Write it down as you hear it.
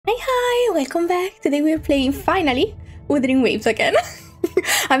Hi, welcome back. Today we're playing, finally, Wuthering Waves again.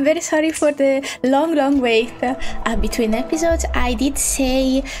 I'm very sorry for the long wait between episodes. I did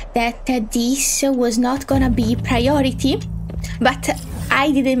say that this was not gonna be priority, but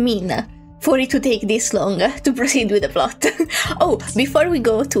I didn't mean for it to take this long to proceed with the plot. Oh, before we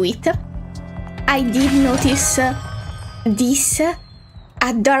go to it, I did notice this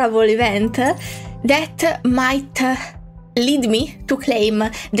adorable event that might lead me to claim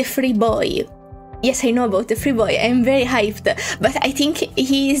the free boy. Yes, I know about the free boy, I'm very hyped, but I think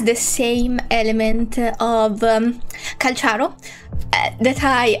he is the same element of Calciaro that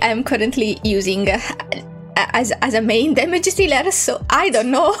I am currently using as a main damage dealer, so I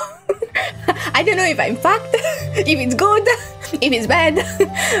don't know. I don't know if I'm fucked, if it's good, if it's bad,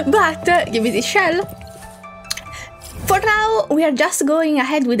 but give me this shell. For now, we are just going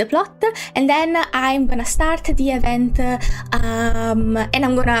ahead with the plot, and then I'm gonna start the event, and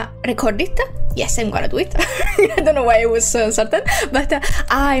I'm gonna record it. Yes, I'm gonna do it. I don't know why I was so certain, but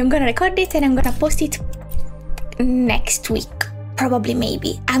I'm gonna record it and I'm gonna post it next week. Probably,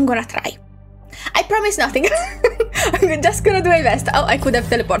 maybe. I'm gonna try. I promise nothing. I'm just gonna do my best. Oh, I could have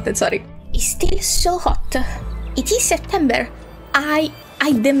teleported, sorry. It's still so hot. It is September. I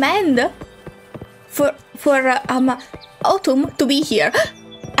demand for autumn to be here.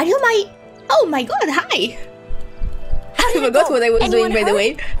 Are you my... Oh my god, hi! I forgot what I was doing, by the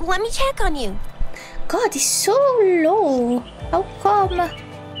way. Let me check on you. God, it's so low. How come?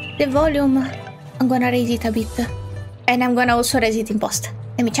 The volume... I'm gonna raise it a bit. And I'm gonna also raise it in post.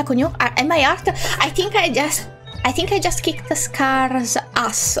 Let me check on you. Am I hurt? I think I just kicked Scar's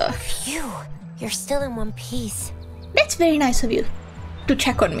ass. Phew, you're still in one piece. That's very nice of you to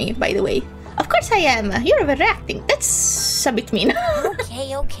check on me, by the way. Of course I am. You're overreacting. That's a bit mean.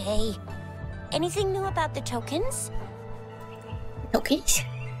 Okay. Anything new about the tokens? Tokens?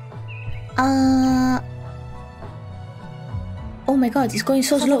 Oh my god, it's going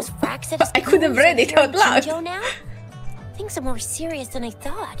so slow. I could have read it out loud. Now? Things are more serious than I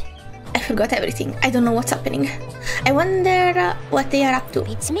thought. I forgot everything. I don't know what's happening. I wonder what they are up to.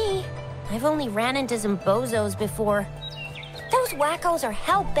 Beats me. I've only ran into some bozos before. Those wackos are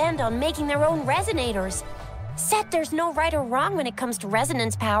hell-bent on making their own resonators. Said there's no right or wrong when it comes to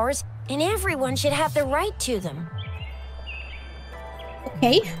resonance powers, and everyone should have the right to them.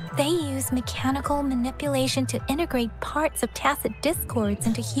 Okay. They use mechanical manipulation to integrate parts of tacit discords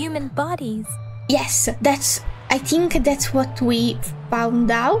into human bodies. Yes, I think that's what we found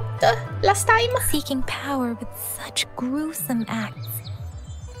out last time. Seeking power with such gruesome acts.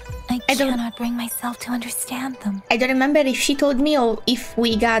 I cannot bring myself to understand them. I don't remember if she told me or if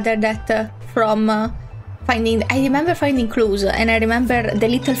we gathered that from finding... I remember finding clues, and I remember the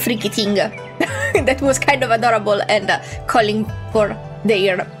little freaky thing that was kind of adorable and calling for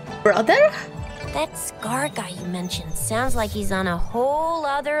their brother? That Scar guy you mentioned sounds like he's on a whole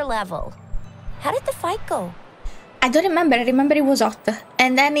other level. How did the fight go? I don't remember. I remember it was hot.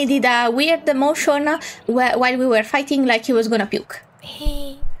 And then he did a weird motion while we were fighting, like he was gonna puke.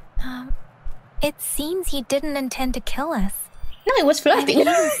 It seems he didn't intend to kill us. No, he was flirting.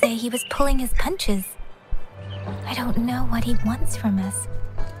 I would say he was pulling his punches. I don't know what he wants from us.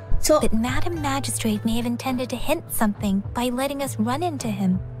 But Madam Magistrate may have intended to hint something by letting us run into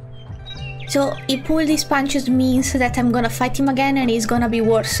him. So he pulled his punches means that I'm gonna fight him again and he's gonna be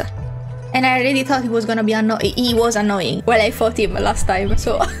worse. And I already thought he was gonna be annoying. He was annoying while I fought him last time,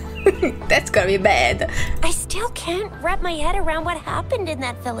 so that's gonna be bad. I still can't wrap my head around what happened in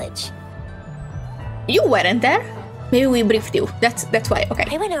that village. You weren't there? Maybe we briefed you. That's why. Okay.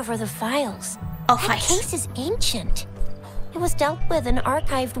 I went over the files. Oh, that case is ancient. It was dealt with and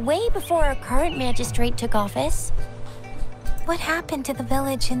archived way before our current magistrate took office. What happened to the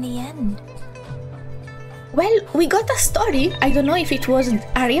village in the end? Well, we got a story. I don't know if it was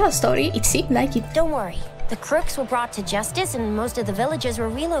a real story. It seemed like it. Don't worry. The crooks were brought to justice and most of the villagers were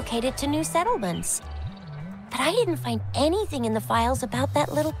relocated to new settlements. But I didn't find anything in the files about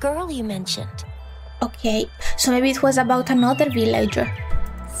that little girl you mentioned. Okay, so maybe it was about another villager.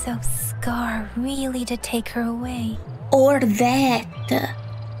 So Scar really did take her away. Or that.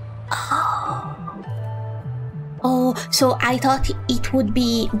 Oh, so I thought it would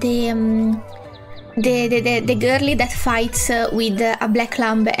be the girlie that fights with a black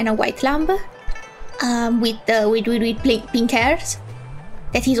lamb and a white lamb, with pink hairs.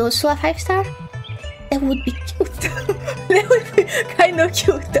 That is also a 5-star. That would be cute. That would be kind of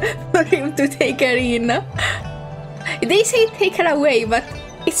cute for him to take her in. They say take her away, but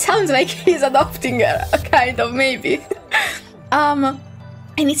it sounds like he's adopting her, kind of, maybe. And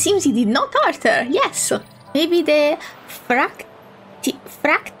it seems he did not hurt her. Yes, maybe the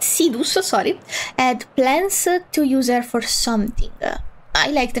Fraxidus, sorry, had plans to use her for something.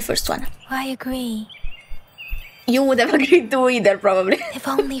 I like the first one. I agree. You would have agreed to either, probably. If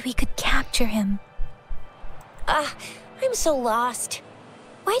only we could capture him. I'm so lost.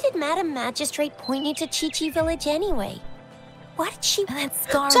 Why did Madam Magistrate point you to Chixia Village anyway? Why did she... That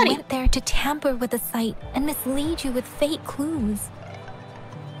Scar went there to tamper with the site and mislead you with fake clues.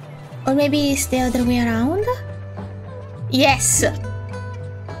 Or maybe it's the other way around? Yes!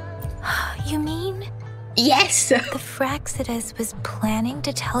 You mean? Yes! The Fraxidus was planning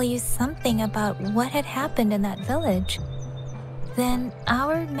to tell you something about what had happened in that village. Then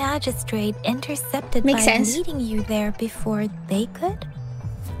our magistrate intercepted Makes by sense. leading you there before they could?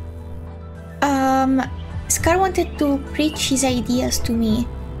 Scar wanted to preach his ideas to me.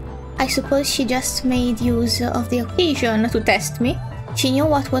 I suppose she just made use of the occasion to test me. She knew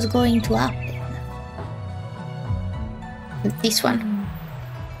what was going to happen. This one.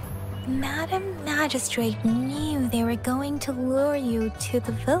 Madam Magistrate knew they were going to lure you to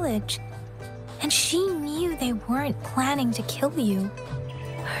the village. And she knew they weren't planning to kill you.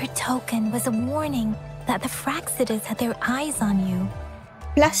 Her token was a warning that the Fraxidus had their eyes on you.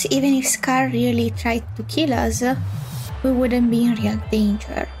 Plus, even if Scar really tried to kill us, we wouldn't be in real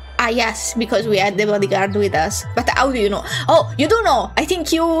danger. Ah, yes, because we had the bodyguard with us. But how do you know? Oh, you do know! I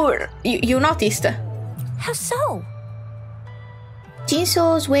think you noticed. How so?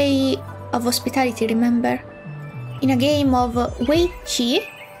 Jinso's way of hospitality, remember? In a game of Wait Chi,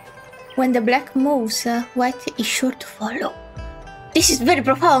 when the black moves, white is sure to follow. This is very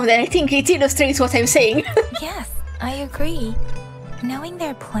profound and I think it illustrates what I'm saying. Yes, I agree. Knowing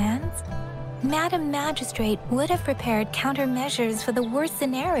their plans, Madam Magistrate would have prepared countermeasures for the worst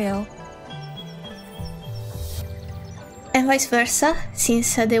scenario. And vice versa,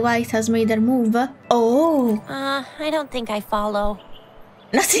 since the white has made her move. Oh! I don't think I follow.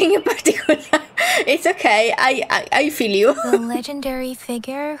 Nothing in particular. It's okay, I feel you. The legendary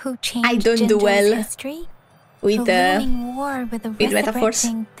figure who changed I don't do Jinzou's well history, with the looming war with the metaphors.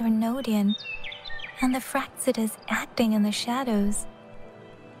 resurrecting Threnodian, and the Fraxidus acting in the shadows.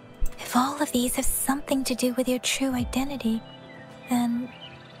 If all of these have something to do with your true identity, then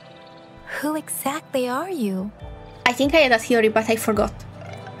who exactly are you? I think I had a theory, but I forgot.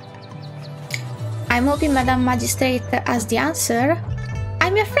 I'm hoping Madame Magistrate has the answer.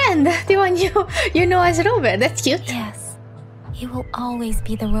 I'm your friend, the one you know as Rover. That's cute. Yes, you will always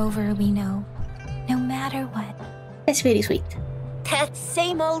be the Rover we know, no matter what. That's very sweet. That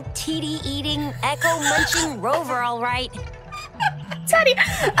same old TD-eating, echo-munching Rover, all right. Sorry,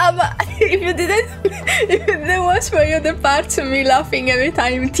 if you didn't, there was for you the parts of me laughing every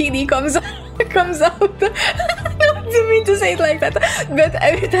time TD comes out. I don't mean to say it like that, but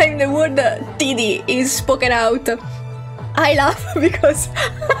every time the word TD is spoken out, I laugh because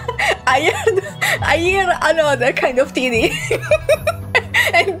I hear another kind of TD,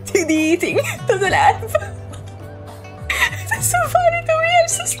 and TD eating doesn't help. It's so funny to me. I'm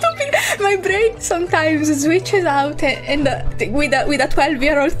so stupid. My brain sometimes switches out and with a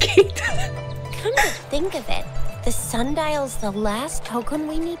 12-year-old kid. Come to think of it, the sundial's the last token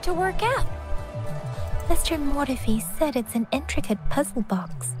we need to work out. Mr. Mortifi said it's an intricate puzzle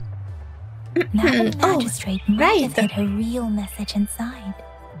box. Madam Magistrate might have hid a real message inside.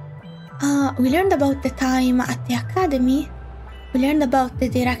 We learned about the time at the academy. We learned about the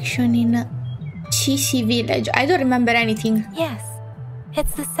direction in Chixia Village. I don't remember anything. Yes,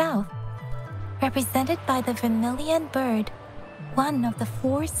 it's the south, represented by the vermilion bird, one of the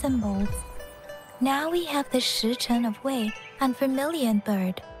 4 symbols. Now we have the Shichen of Wei and vermilion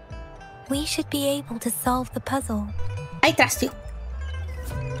bird. We should be able to solve the puzzle. I trust you.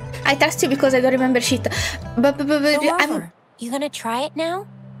 I trust you because I don't remember shit. But Rover, you gonna try it now?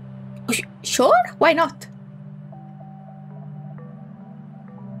 Sure, why not?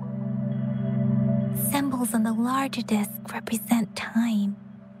 Symbols on the larger disc represent time,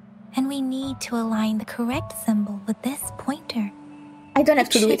 and we need to align the correct symbol with this pointer. I don't have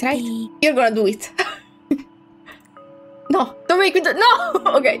to do it, right? You're gonna do it. No, don't make me do. No.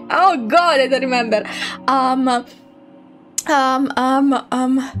 Okay. Oh God, I don't remember.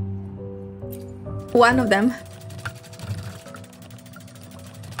 One of them.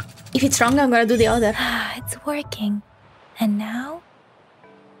 If it's wrong, I'm gonna do the other. It's working. And now?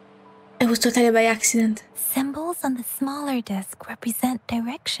 It was totally by accident. Symbols on the smaller disc represent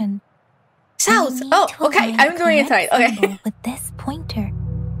direction. South! Oh, okay, I'm doing it right. Okay. With this pointer,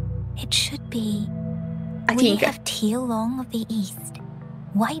 it should be... We have Tiilong of the east,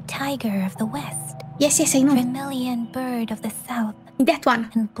 White Tiger of the west. Yes, I know. Vermilion Bird of the south. That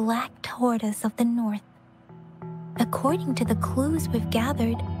one. And Black Tortoise of the north. According to the clues we've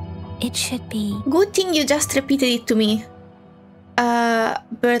gathered, it should be... Good thing you just repeated it to me.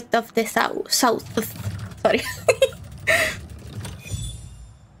 Birth of the south. Sorry.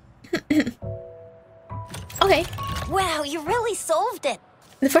 Okay. Wow, you really solved it.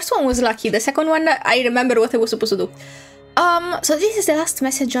 The first one was lucky. The second one, I remember what I was supposed to do. So this is the last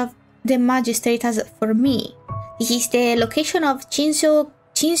message of the magistrate has for me. This is the location of Jinso's,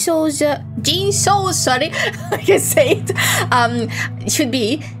 sorry, I can say it. It should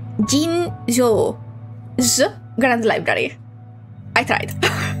be Jinzhou's Grand Library. I tried.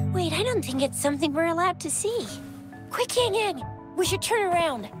 Wait, I don't think it's something we're allowed to see. Quick, Yangyang, we should turn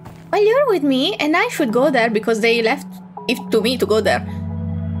around. Well, you're with me, and I should go there because they left it to me to go there.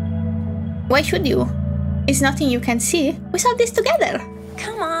 Why should you? It's nothing you can see. We saw this together.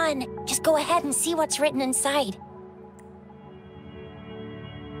 Come on, just go ahead and see what's written inside.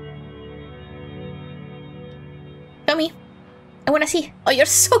 Show me. I wanna see. Oh, you're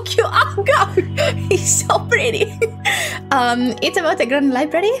so cute. Oh god, he's so pretty. It's about the Grand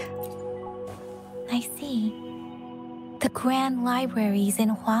Library. I see. The Grand Libraries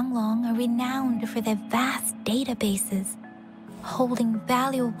in Huanglong are renowned for their vast databases, holding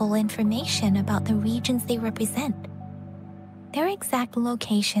valuable information about the regions they represent. Their exact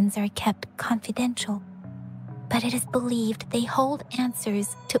locations are kept confidential, but it is believed they hold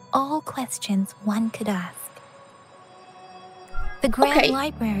answers to all questions one could ask. The Grand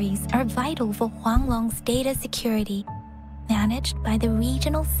Libraries are vital for Huanglong's data security, managed by the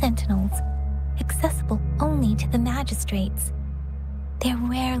regional sentinels, accessible only to the magistrates. They're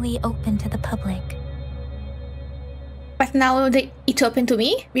rarely open to the public. But now it's open to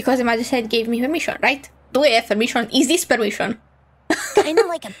me because the magistrate gave me permission, right? Do I have permission? Is this permission? Kinda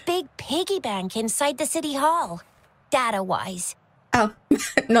like a big piggy bank inside the city hall, data-wise. Oh,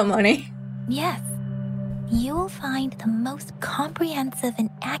 no money. Yes. You will find the most comprehensive and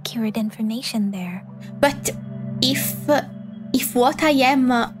accurate information there. But if what I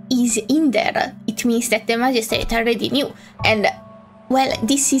am is in there, it means that the magistrate already knew. And well,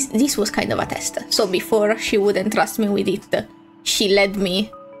 this was kind of a test. So before she wouldn't trust me with it, she led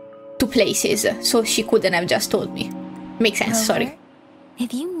me to places, so she couldn't have just told me. Makes sense. Rover, sorry.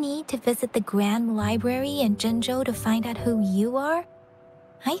 If you need to visit the Grand Library in Jinzhou to find out who you are,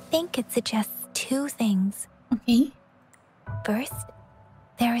 I think it suggests two things. Okay. First,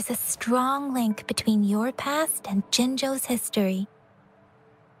 there is a strong link between your past and Jinzhou's history.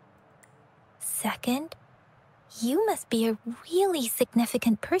 Second, you must be a really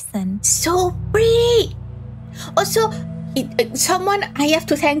significant person. So pretty! Also, someone I have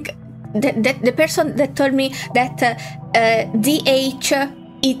to thank, the person that told me that DH,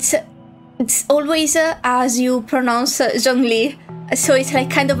 it's always as you pronounce Zhongli. So it's like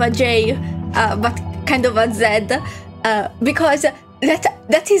kind of a J, but kind of a Z, because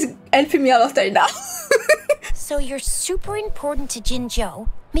that is helping me a lot right now. So you're super important to Jinzhou,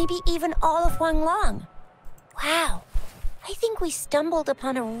 maybe even all of Huanglong. Wow, I think we stumbled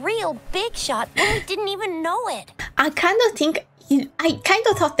upon a real big shot when we didn't even know it. I kind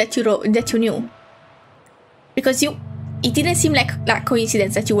of thought that you knew, because it didn't seem like a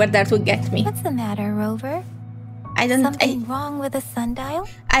coincidence that you were there to get me. What's the matter, Rover? Something wrong with the sundial?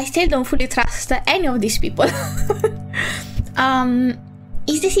 I still don't fully trust any of these people.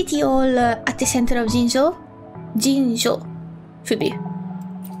 Is the city hall at the center of Jinzhou? Jinzhou should be.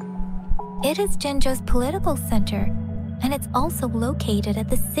 It is Jinzhou's political center, and it's also located at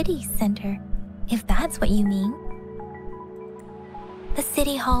the city center, if that's what you mean. The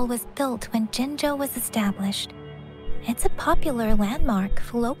city hall was built when Jinzhou was established. It's a popular landmark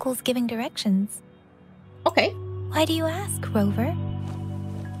for locals giving directions. Okay. Why do you ask, Rover?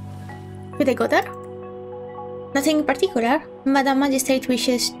 Could I go there? Nothing in particular. Madam Magistrate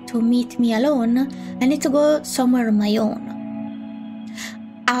wishes to meet me alone. I need to go somewhere on my own.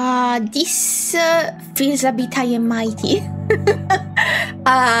 This feels a bit high and mighty.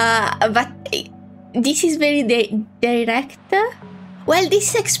 But this is very direct. Well,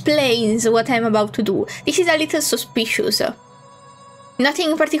 this explains what I'm about to do. This is a little suspicious.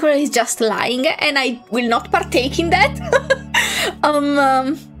 Nothing in particular, is just lying, and I will not partake in that.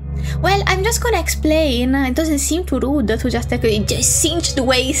 Well, I'm just gonna explain. It doesn't seem too rude to just cinch the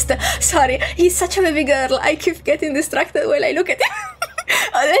waist. Sorry, he's such a baby girl. I keep getting distracted when I look at him.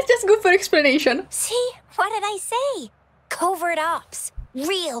 Let's just go for explanation. See? What did I say? Covert ops.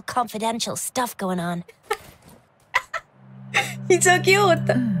 Real confidential stuff going on. He's so cute.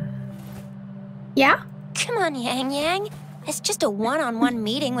 Yeah? Come on, Yangyang. It's just a one-on-one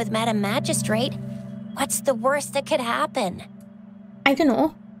meeting with Madam Magistrate. What's the worst that could happen? I don't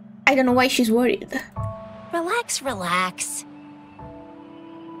know. I don't know why she's worried. Relax, relax.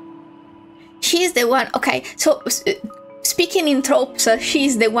 She's the one. Okay, so speaking in tropes,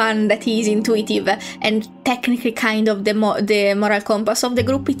 she's the one that is intuitive and technically kind of the moral compass of the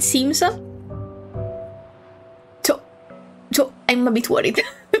group, it seems. So I'm a bit worried.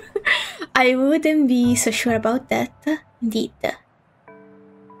 I wouldn't be so sure about that. Indeed.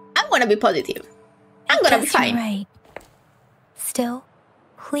 I'm gonna be positive. I'm gonna be fine. You're right. Still,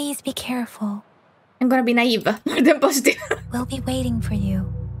 please be careful. I'm gonna be naive more than positive. We'll be waiting for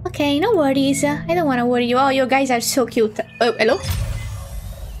you. Okay, no worries. I don't want to worry you. Oh, you guys are so cute. Oh, hello?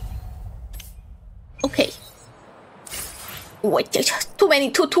 Okay. Wait,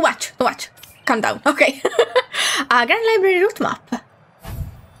 too much. Calm down. Okay. Grand Library route map.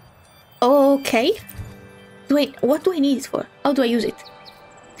 Okay. Wait, what do I need it for? How do I use it?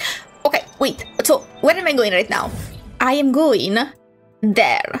 Okay, wait. So, where am I going right now? I am going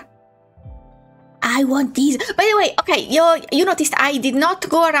there. I want these. By the way, okay, you noticed I did not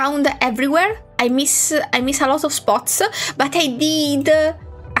go around everywhere. I miss a lot of spots, but I did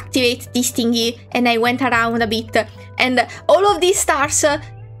activate this thingy and I went around a bit. And all of these stars are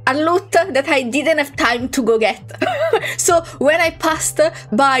loot that I didn't have time to go get. So when I passed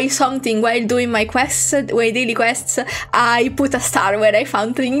by something while doing my quests, my daily quests, I put a star where I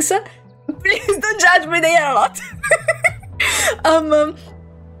found things. Please don't judge me, they are a lot.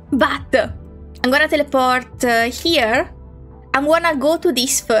 But I'm gonna teleport here. I'm gonna go to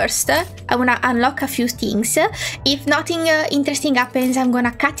this first. I wanna unlock a few things. If nothing interesting happens, I'm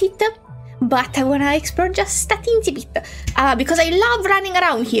gonna cut it. But I wanna explore just a teensy bit. Because I love running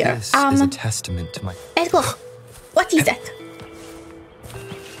around here. This is a testament to my... Let's go. What is that?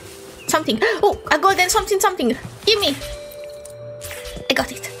 Something. Oh, a golden something. Give me. I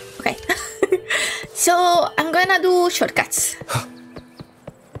got it. Okay. So, I'm gonna do shortcuts.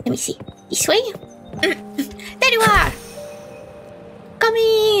 Let me see. This way? There you are! Come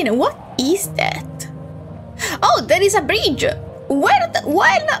in! What is that? Oh, there is a bridge! What?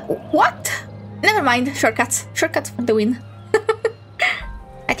 Never mind, shortcuts. Shortcuts for the win.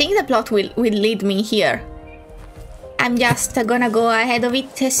 I think the plot will lead me here. I'm just gonna go ahead of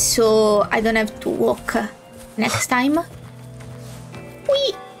it so I don't have to walk next time.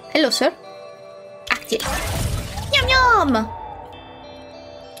 Whee! Hello, sir. Activate. Yum yum!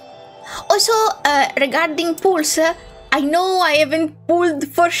 Also, regarding pulls, I know I haven't pulled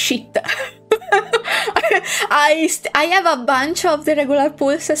for shit. I have a bunch of the regular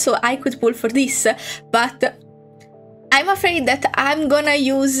pulls, so I could pull for this, but I'm afraid that I'm gonna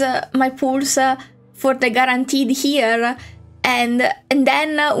use my pulls for the guaranteed here, and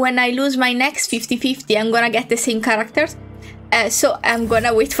then when I lose my next 50-50, I'm gonna get the same characters. So I'm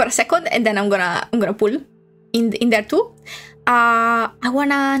gonna wait for a second, and then I'm gonna pull in there too. I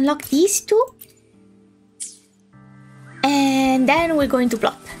wanna unlock these two, and then we're going to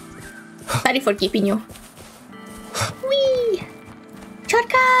plot. Sorry for keeping you. Whee!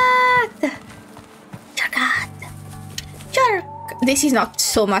 Shortcut! This is not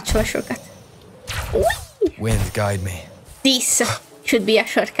so much of a shortcut. Whee! Wind, guide me. This should be a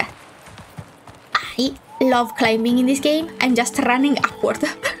shortcut. I love climbing in this game. I'm just running upward.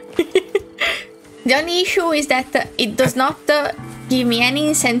 The only issue is that it does not give me any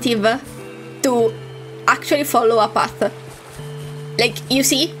incentive to actually follow a path. Like, you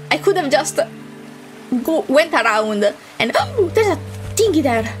see, I could have just went around and oh, there's a thingy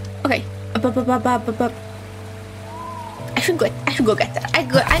there. Okay. I should go get that. I'm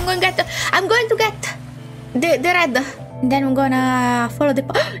going to get the red. And then I'm gonna follow the...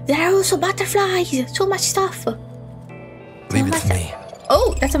 There are also butterflies. So much stuff. Leave it to me.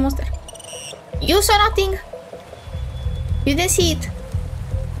 Oh, that's a monster. You saw nothing. You didn't see it.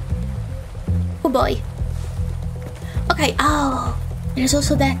 Oh boy. Okay, oh. There's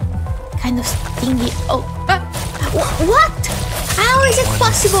also that kind of thingy. Oh. What? How is it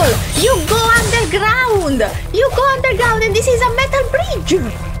possible? You go underground. And this is a metal bridge.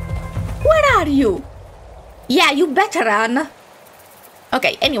 Where are you? Yeah, you better run.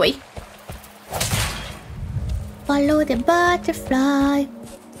 Okay, anyway. Follow the butterfly.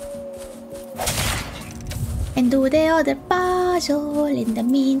 And do the other puzzle in the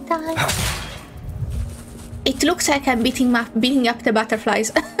meantime. It looks like I'm beating up the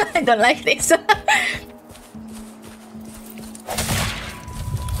butterflies. I don't like this.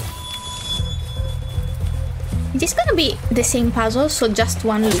 Is this gonna be the same puzzle, so just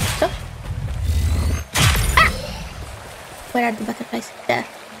one loop? Ah! Where are the butterflies? There.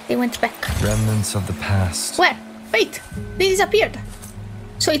 They went back. Remnants of the past. Where? Wait, they disappeared.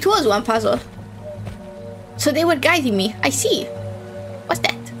 So it was one puzzle. So they were guiding me. I see. What's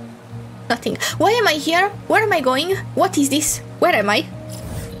that? Nothing. Why am I here? Where am I going? What is this? Where am I?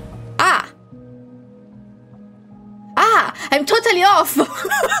 Ah! Ah! I'm totally off!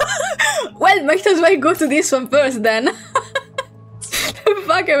 Well, might as well go to this one first then. The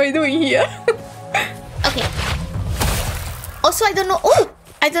fuck am I doing here? Okay. Also, I don't know. Oh!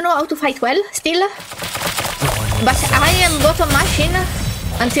 I don't know how to fight well, still. But I am bottom mashing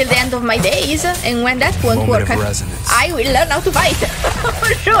until the end of my days, and when that won't work, I will learn how to fight.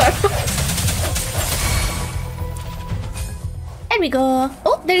 For sure. There we go.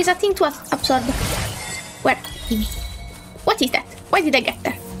 Oh, there is a thing to absorb. Where? Gimme. What is that? Why did I get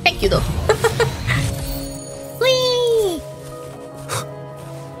there? Thank you, though. Whee!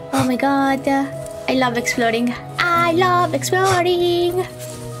 Oh my god. I love exploring. I love exploring.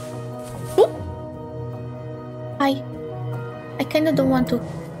 Ooh. Hi. I kinda don't want to.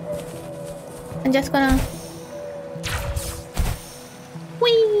 I'm just gonna...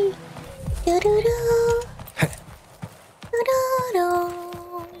 Whee! Do-do-do. Do-do-do.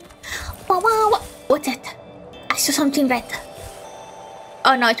 What's that? I saw something red.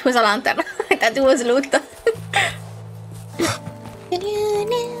 Oh no, it was a lantern. I thought it was loot.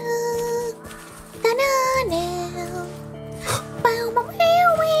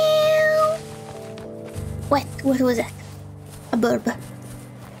 What was that? A burb.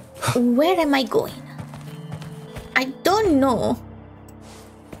 Where am I going? I don't know.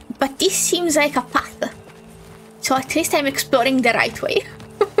 But this seems like a path. So at least I'm exploring the right way.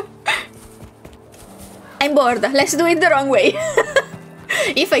 I'm bored. Let's do it the wrong way.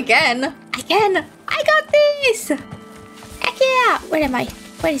 If I can. I can. I got this. Heck yeah. Where am I?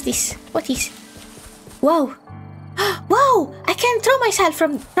 Where is this? What is? Whoa. Whoa. I can throw myself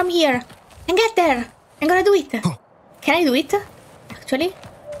from here and get there. I'm gonna do it. Can I do it? Actually?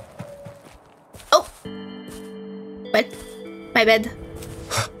 Oh. Well, my bad.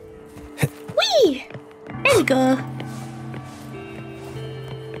 Whee! There we go.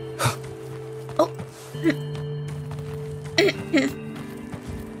 Oh.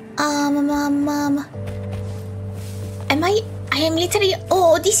 Am I am literally...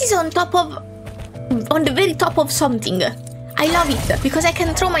 Oh, this is on top of... On the very top of something. I love it, because I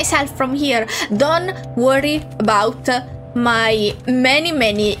can throw myself from here. Don't worry about my many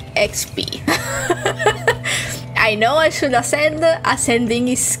XP. I know I should ascend. Ascending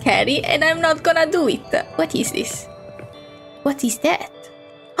is scary, and I'm not gonna do it. What is this? What is that?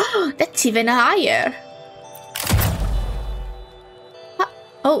 Oh, that's even higher.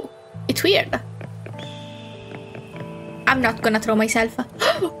 Oh, it's weird. I'm not gonna throw myself.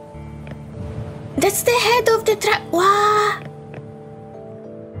 That's the head of the What?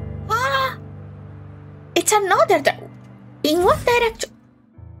 Ah! It's another in what direction?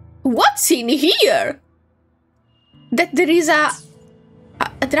 What's in here? That there is a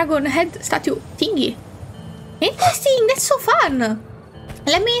dragon head statue thingy. Interesting, that's so fun.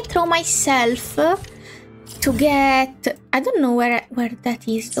 Let me throw myself to get... I don't know where that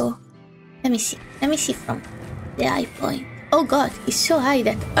is though. Let me see. Let me see from the eye point. Oh god, it's so high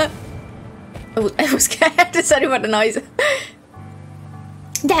that... I was scared. Sorry for the noise.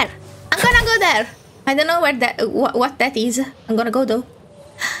 There. I'm gonna go there. I don't know where that what that is. I'm gonna go though.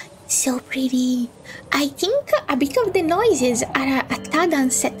 So pretty. I think a bit of the noises are a tad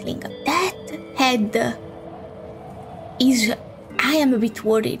unsettling. That head is... I am a bit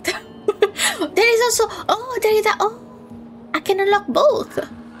worried. There is also... Oh, there is a... Oh, I can unlock both.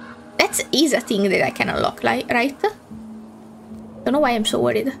 That is a thing that I can unlock, right? Don't know why I'm so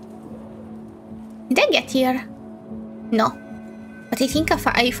worried. Did I get here? No. But I think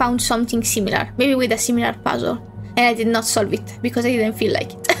I found something similar. Maybe with a similar puzzle. And I did not solve it because I didn't feel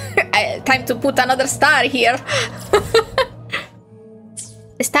like it. Time to put another star here.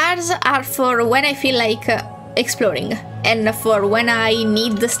 The stars are for when I feel like exploring. And for when I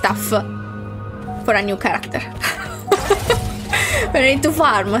need the stuff for a new character. When I need to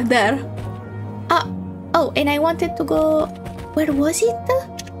farm there. Oh, and I wanted to go... Where was it?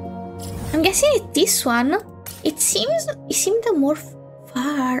 I'm guessing it's this one. It seemed more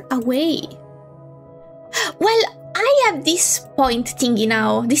far away. Well, I have this point thingy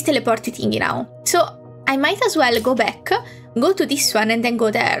now, this teleporty thingy now. So I might as well go back, go to this one and then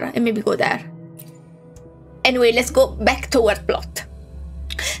go there, and maybe go there. Anyway, let's go back to our plot.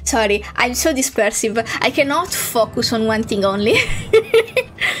 Sorry, I'm so dispersive. I cannot focus on one thing only.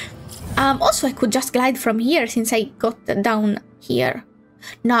 Also, I could just glide from here since I got down here.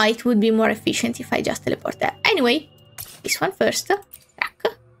 No, it would be more efficient if I just teleport there. Anyway, this one first. Track.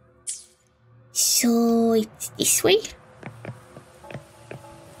 So it's this way.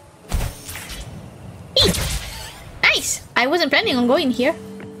 Eee! Nice! I wasn't planning on going here.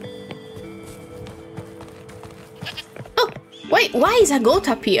 Wait, why is a goat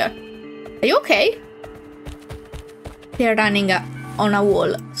up here? Are you okay? They're running on a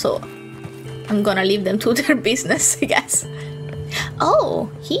wall, so I'm gonna leave them to their business, I guess. Oh,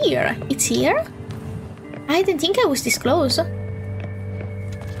 here. It's here? I didn't think I was this close.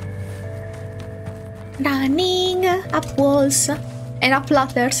 Running up walls and up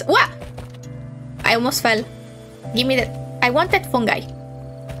ladders. What? I almost fell. Give me that. I want that fungi.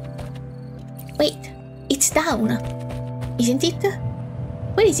 Wait, it's down. Isn't it?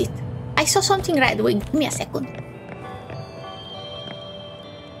 Where is it? I saw something red. Wait, give me a second.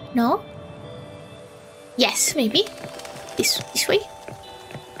 No? Yes, maybe. This way?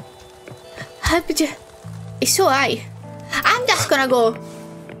 It's so high. I'm just gonna go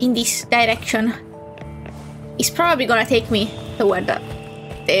in this direction. It's probably gonna take me toward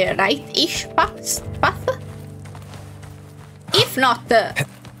the right-ish path. If not,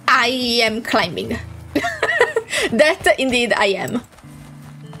 I am climbing. That indeed I am.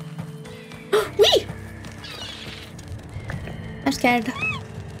 Whee! I'm scared.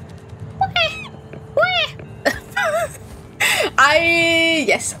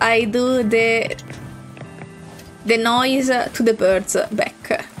 Yes, I do the noise to the birds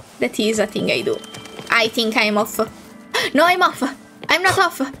back. That is a thing I do. I think I'm off. No, I'm off. I'm not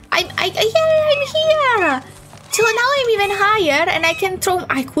off. I'm here. So now I'm even higher, and I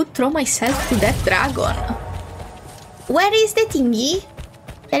could throw myself to that dragon. Where is the thingy?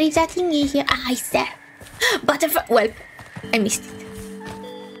 There is a thingy here. Ah, it's there. Butterfly. Well, I missed it.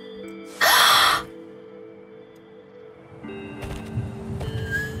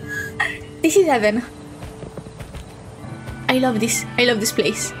 This is heaven. I love this. I love this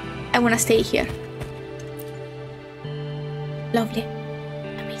place. I wanna stay here. Lovely.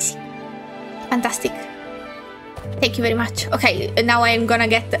 Amazing. Fantastic. Thank you very much. Okay, now I'm gonna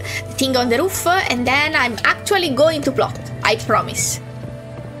get the thing on the roof, and then I'm actually going to plot. I promise.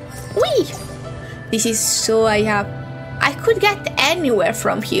 Whee! This is so I could get anywhere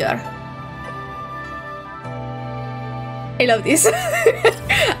from here. I love this.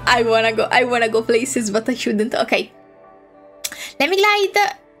 I wanna go places, but I shouldn't. Okay. Let me glide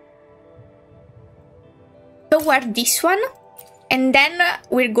toward this one, and then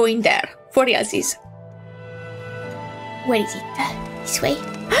we're going there for realsies. Where is it? This way?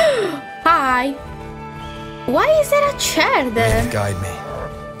 Hi! Why is there a chair there? Guide me.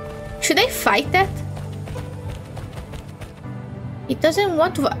 Should I fight that? It doesn't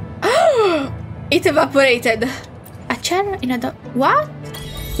want to... It evaporated. A chair in a... What?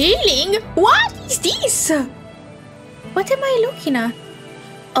 Healing? What is this? What am I looking at?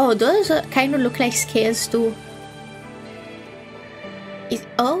 Oh, those kind of look like scales too.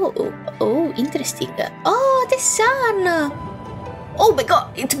 Oh, interesting. Oh, the sun. Oh my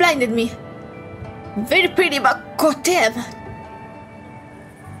god, it blinded me. Very pretty, but goddamn.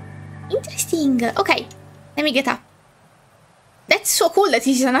 Interesting. Okay, let me get up. That's so cool that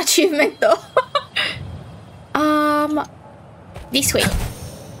this is an achievement though. This way.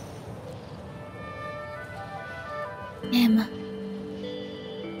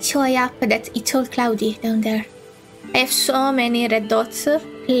 So I up that it's all cloudy down there. I have so many red dots.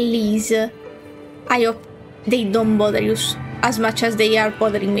 Please. I hope they don't bother you as much as they are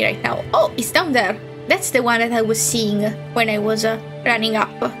bothering me right now. Oh, it's down there. That's the one that I was seeing when I was running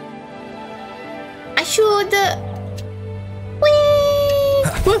up. I should... Whee!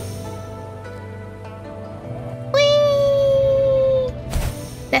 Whee!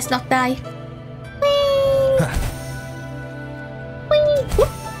 Let's not die. Whee! Whee!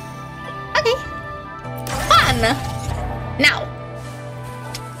 Okay. Fun! Now.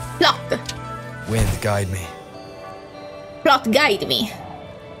 Plot. Wind, guide me. Plot, guide me.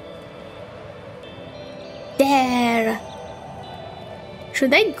 There.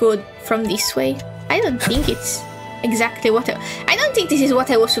 Should I go from this way? I don't think it's exactly what I don't think this is what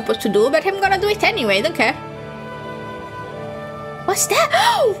I was supposed to do, but I'm gonna do it anyway, I don't care. What's that?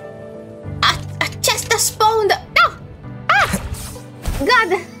 Oh! A chest that spawned! No! Ah!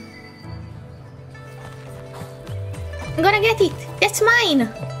 God! I'm gonna get it! That's mine!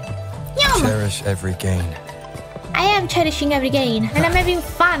 Yum! Cherish every gain. I am cherishing every gain, and I'm having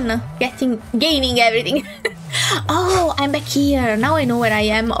fun gaining everything. Oh, I'm back here. Now I know where I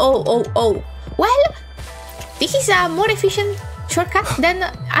am. Oh. Well, this is a more efficient shortcut than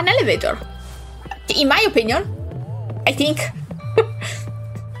an elevator. In my opinion, I think.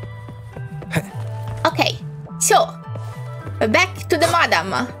 Okay, so, back to the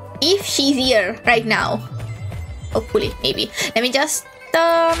madam. If she's here right now. Hopefully, maybe. Let me just,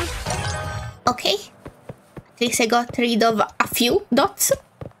 okay. At least I got rid of a few dots.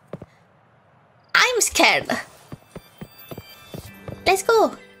 I'm scared. Let's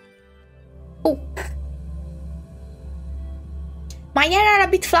go. Oh. My hair are a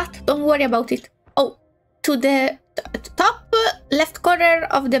bit flat, don't worry about it. Oh, to the top left corner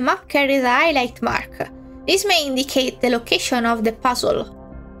of the map carries a highlight mark. This may indicate the location of the puzzle.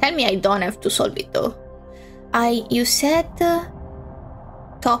 Tell me I don't have to solve it though. You said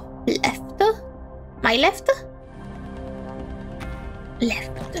top left? My left?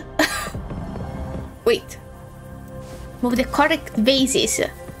 Left. Wait. Move the correct vases.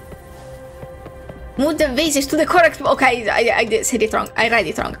 Move the vases to the correct... Okay, I did said it wrong. I read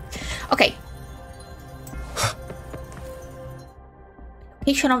it wrong. Okay.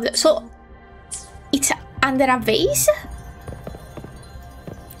 Location of the... So, it's under a vase?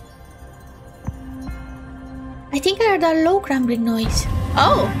 I think I heard a low grumbling noise.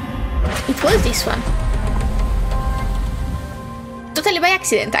 Oh, it was this one. Totally by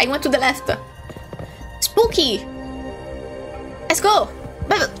accident. I went to the left. Spooky. Let's go.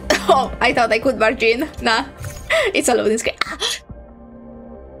 Oh, I thought I could barge in. Nah, it's a loading screen.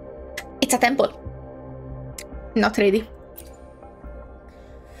 It's a temple. Not ready.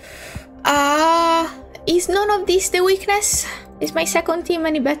 Is none of this the weakness? Is my second team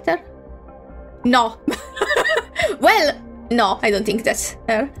any better? No. Well, no, I don't think that's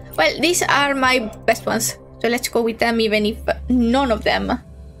her. Well, these are my best ones. So let's go with them even if none of them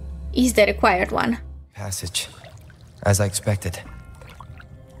is the required one. Passage. As I expected.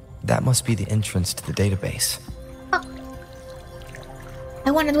 That must be the entrance to the database. Oh.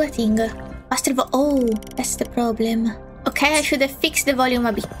 I wanna do a thing. Master oh, that's the problem. Okay, I should have fixed the volume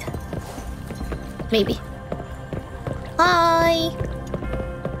a bit. Maybe. Hi!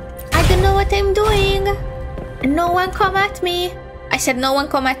 I don't know what I'm doing. No one come at me. I said no one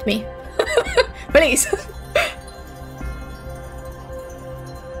come at me. Please.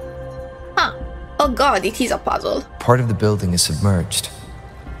 Huh. Oh god, it is a puzzle. Part of the building is submerged.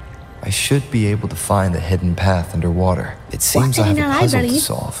 I should be able to find the hidden path underwater. It seems I have a puzzle to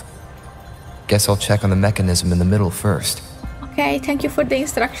solve. Guess I'll check on the mechanism in the middle first. Okay, thank you for the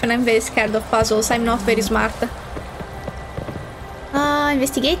instruction. I'm very scared of puzzles. I'm not very smart.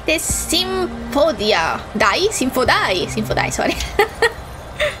 Investigate this Symphodia. Symphodie, sorry.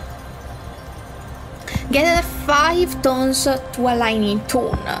 Gather 5 tones to align in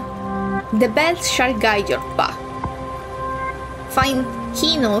tune. The bells shall guide your path. Find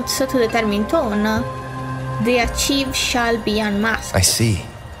keynotes to determine tone. The achieved shall be unmasked. I see.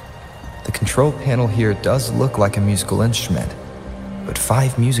 The control panel here does look like a musical instrument, but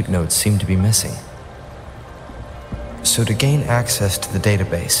 5 music notes seem to be missing. So to gain access to the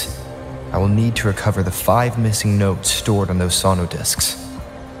database, I will need to recover the 5 missing notes stored on those sono discs.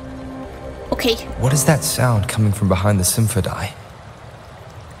 Okay. What is that sound coming from behind the Symphodie?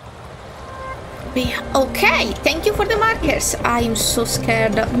 Okay, thank you for the markers. I'm so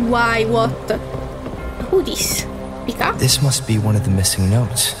scared. Why? What? Who this? Pick up? This must be one of the missing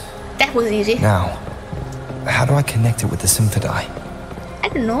notes. That was easy. Now, how do I connect it with the Symphodie? I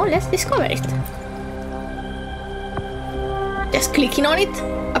don't know, let's discover it. Just clicking on it,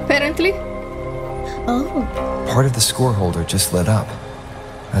 apparently. Oh. Part of the score holder just lit up,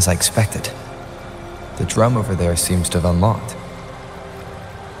 as I expected. The drum over there seems to have unlocked.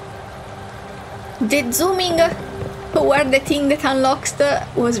 The zooming toward the thing that unlocks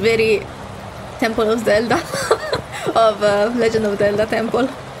was very Temple of Zelda. Of Legend of Zelda Temple,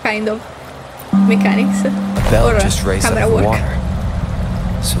 kind of mechanics. A bell just raised out of the water.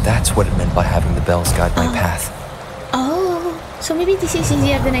 So that's what it meant by having the bells guide my path. Oh, so maybe this is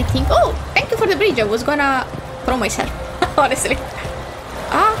easier than I think. Oh, thank you for the bridge. I was gonna throw myself, honestly.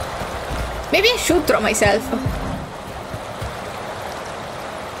 Maybe I should throw myself.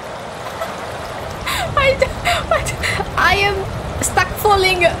 I am stuck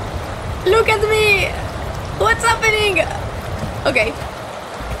falling. Look at me. What's happening? Okay.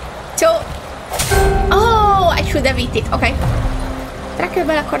 So, oh, I should have hit it. Okay. Track your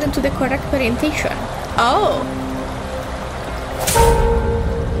bell according to the correct orientation. Oh.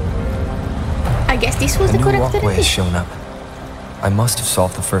 I guess this was the correct orientation. A new walkway has shown up. I must have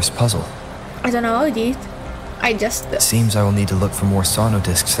solved the first puzzle. I don't know how I did. I just... It seems I will need to look for more sono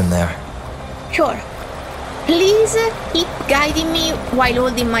discs in there. Sure. Please keep guiding me while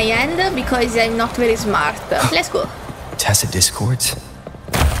holding my hand because I'm not very smart. Let's go. Tacit discords?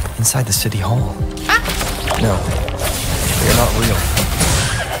 Inside the city hall? No, they're not real.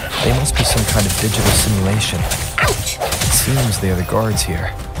 They must be some kind of digital simulation. Ouch! It seems they are the guards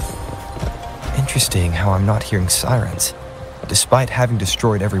here. Interesting how I'm not hearing sirens, despite having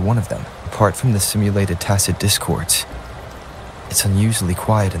destroyed every one of them, apart from the simulated tacit discords. It's unusually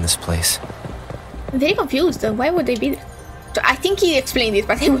quiet in this place. I'm very confused. Why would they be there? I think he explained it,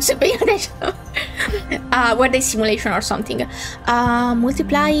 but I wasn't paying attention. Weather simulation or something.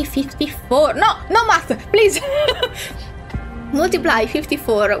 Multiply 54. No math, please. Multiply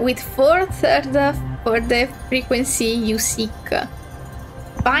 54 with 4/3 for the frequency you seek.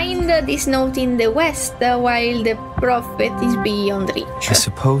 Find this note in the west while the prophet is beyond reach. I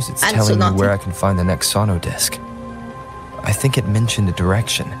suppose it's telling me where I can find the next sono disc. I think it mentioned a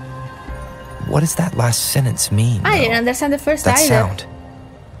direction. What does that last sentence mean? I didn't understand the first either. That sound.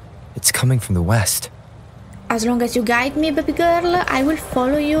 It's coming from the west. As long as you guide me, baby girl, I will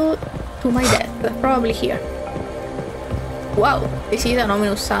follow you to my death. Probably here. Wow, this is an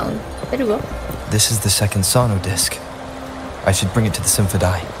ominous sound. There you go. This is the second sono disc. I should bring it to the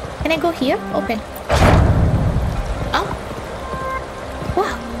Symphony. Can I go here? Open. Oh.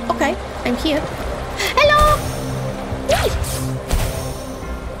 Wow, okay. I'm here. Hello!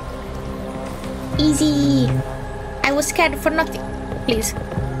 Easy. I was scared for nothing. Please.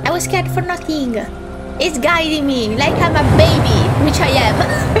 I was scared for nothing. It's guiding me like I'm a baby, which I am.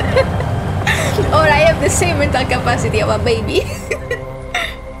 Or I have the same mental capacity of a baby.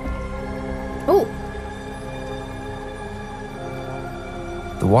 Oh.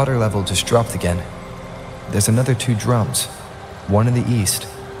 The water level just dropped again. There's another 2 drums. One in the east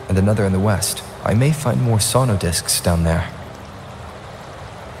and another in the west. I may find more sono discs down there.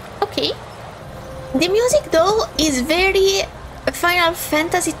 Okay. The music though is very Final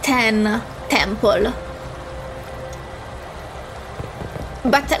Fantasy X temple.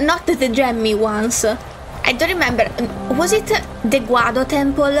 But not the jammy ones. I don't remember. Was it the Guado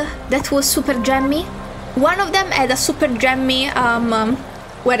temple that was super jammy? One of them had a super jammy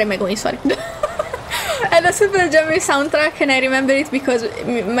where am I going? Sorry. Had a super jammy soundtrack, and I remember it because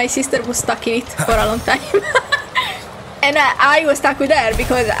my sister was stuck in it for a long time. And I was stuck with her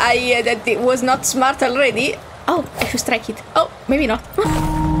because that it was not smart already. Oh, I should strike it. Oh, maybe not.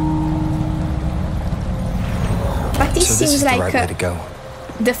 But this seems like the right way to go.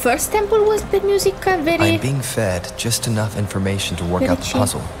 The first temple was the music very... I'm being fed just enough information to work out the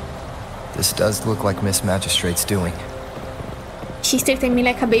puzzle. This does look like Miss Magistrate's doing. She's treating me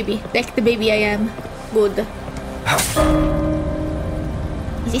like a baby, like the baby I am. Good.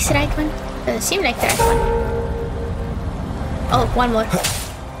 Is this the right one? Doesn't seem like the right one. Oh, one more.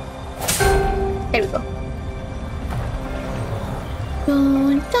 There we go.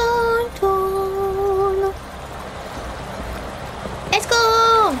 Dun, dun, dun. Let's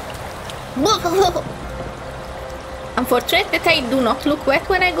go! Unfortunate that I do not look wet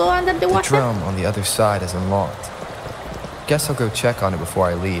when I go under the water. The drum on the other side is unlocked. Guess I'll go check on it before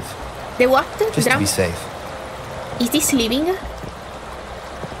I leave. The what? Just drum? To be safe. Is this leaving?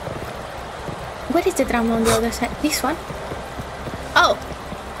 Where is the drum on the other side? This one? Oh!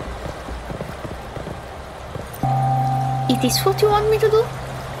 Is this what you want me to do?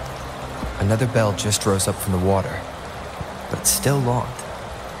 Another bell just rose up from the water, but it's still locked.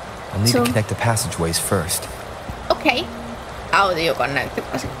 I'll need to connect the passageways first. Okay. How do you connect the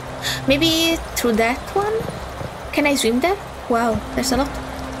passage? Maybe through that one? Can I swim there? Wow, there's a lot.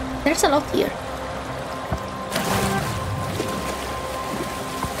 There's a lot here.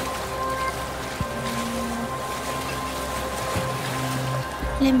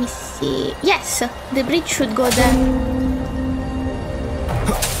 Let me see. Yes, the bridge should go there.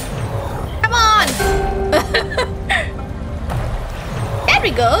 Come on! There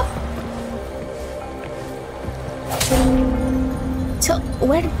we go. So,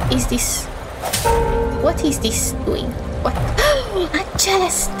 where is this? What is this doing? What? A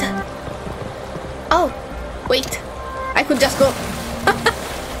chest! Oh, wait. I could just go.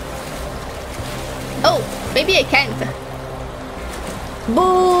 Oh, maybe I can't.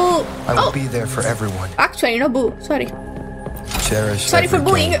 Boo! I will be there for everyone. Actually, no boo. Sorry. Cherish. Sorry for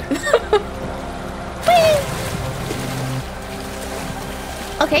booing.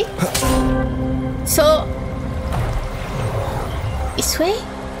 Okay. So this way.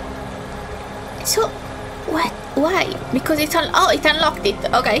 So what? Why? Because it it unlocked it.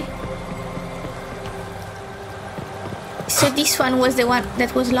 Okay. So this one was the one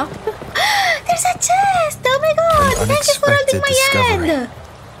that was locked. There's a chest! Oh my god! Thank you for holding my hand!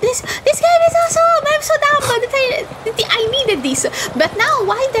 This game is awesome! I'm so dumb that I needed this. But now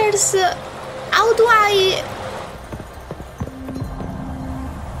why there's... how do I...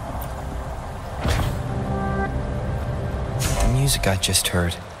 The music I just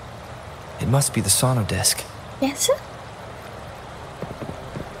heard. It must be the sono disc. Yes?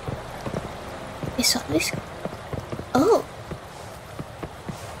 The sono disc? Oh.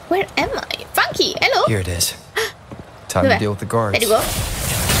 Where am I? Funky, hello! Here it is. Time to deal with the guards. There you go.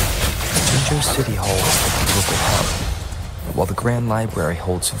 Jinzhou City Hall is the local hub. while the Grand Library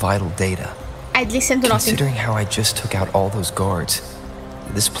holds vital data. I'd listen to nothing. Considering how I just took out all those guards,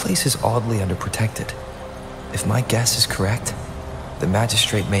 this place is oddly underprotected. If my guess is correct, the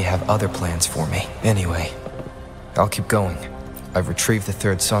magistrate may have other plans for me. Anyway, I'll keep going. I've retrieved the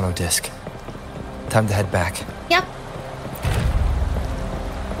third sono disc. Time to head back. Yep.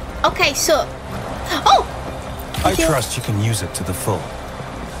 Okay, so... Oh! I trust you can use it to the full.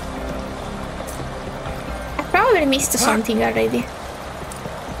 I probably missed something already.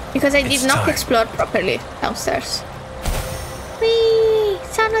 Because I did not explore properly downstairs. Whee!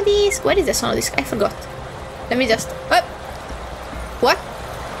 Sono disc! Where is the sono disc? I forgot. Let me just... Oh. What?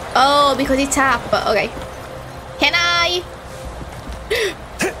 Oh, because it's up. Okay. Can I...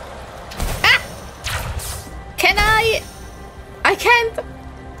 Ah! Can I... I can't...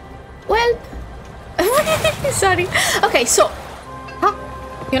 Well... Sorry. Okay, so... Huh?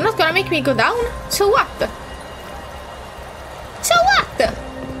 You're not gonna make me go down? So what? So what?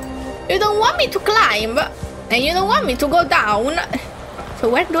 You don't want me to climb, and you don't want me to go down. So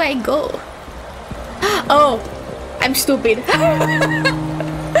where do I go? Oh, I'm stupid.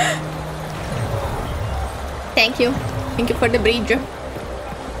 Thank you. Thank you for the bridge.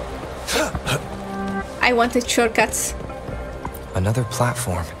 I wanted shortcuts. Another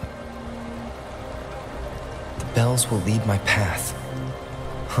platform. The bells will lead my path.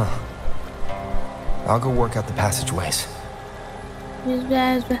 Huh. I'll go work out the passageways.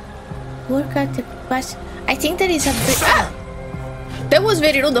 Work out the pass. I think there is a ah! That was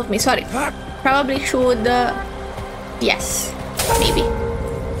very rude of me, sorry. Probably should... yes, maybe.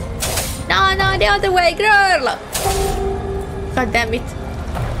 No, no, the other way, girl! God damn it.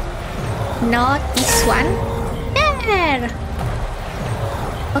 Not this one. There!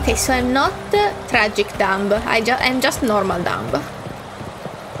 Okay, so I'm not tragic dumb. I'm just normal dumb.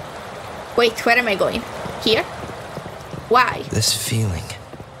 Wait, where am I going? Here? Why? This feeling.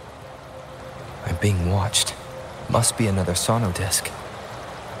 I'm being watched. Must be another sono disc.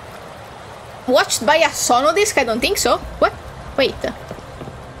 Watched by a sono disc? I don't think so. What? Wait.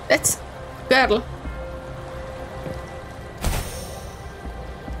 That's... girl.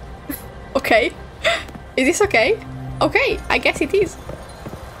 Okay. Is this okay? Okay, I guess it is.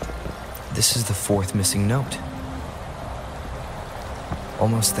 This is the fourth missing note.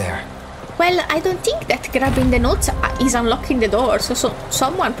 Almost there. Well, I don't think that grabbing the notes is unlocking the door, so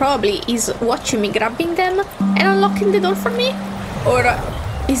someone probably is watching me grabbing them and unlocking the door for me? Or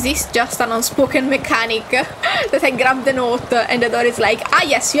is this just an unspoken mechanic that I grab the note and the door is like, ah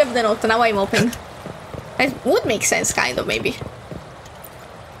yes, you have the note, now I'm open. It would make sense, kind of, maybe.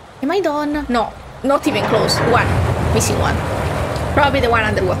 Am I done? No, not even close. One. Missing one. Probably the one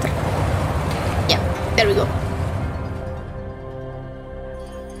underwater. Yeah, there we go.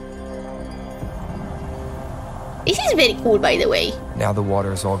 This is very cool, by the way. Now the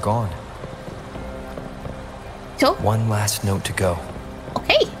water is all gone. So? One last note to go.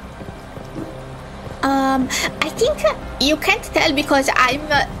 Okay. I think you can't tell because I'm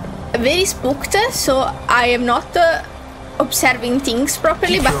very spooked, so I am not observing things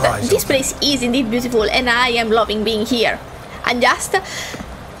properly, but this place is indeed beautiful and I am loving being here. I'm just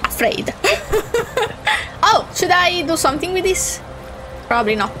afraid. Oh, should I do something with this?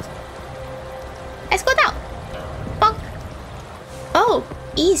 Probably not. Let's go down. Bonk. Oh,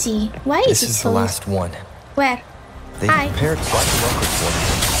 easy. Why is it so... This is the last one. Where? They prepared quite a welcome for me.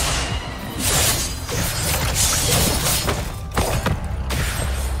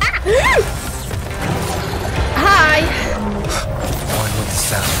 Ah! Hi. One with the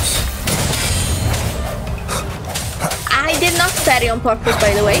sounds. I did not parry on purpose,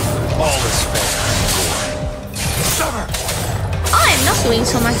 by the way. All is fair. Oh, I'm not doing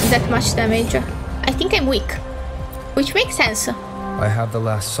that much damage. I think I'm weak, which makes sense. I have the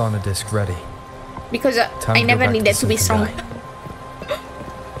last sono disc ready. Because I never needed to be strong.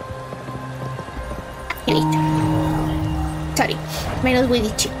 Wait. Sorry, my nose was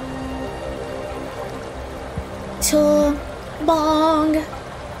itchy. So, bong.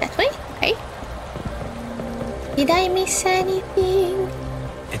 That way? Okay. Did I miss anything?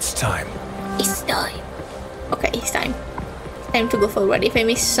 It's time. It's time. Okay, it's time. It's time to go forward. If I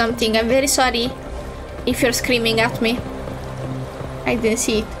miss something, I'm very sorry. If you're screaming at me. I didn't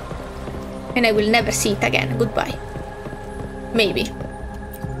see it. And I will never see it again. Goodbye. Maybe.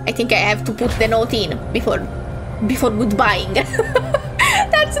 I think I have to put the note in before goodbying.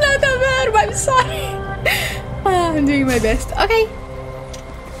 That's not a verb, I'm sorry. I'm doing my best. Okay.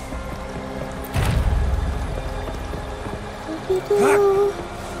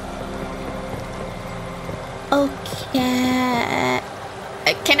 Okay.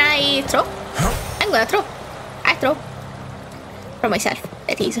 Can I throw? I'm gonna throw. I throw. From myself,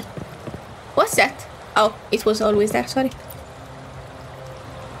 that is. What's that? Oh, it was always there, sorry.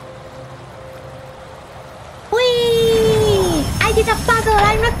 Whee! I did a puzzle,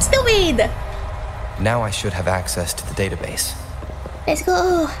 I'm not stupid! Now I should have access to the database. Let's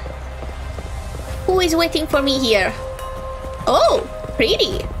go. Who is waiting for me here? Oh,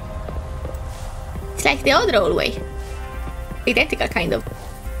 pretty. It's like the other hallway. Identical, kind of.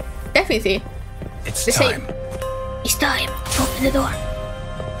 Definitely. It's the time. Same. It's time. Open the door.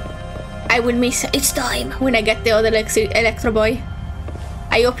 I will miss it's time when I get the other Electro Boy.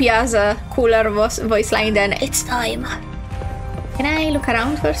 I hope he has a cooler voice line than it's time. Can I look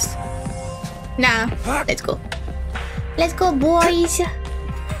around first? Nah, let's go. Let's go, boys.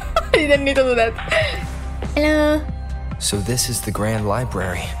 I didn't need to do that. Hello. So this is the Grand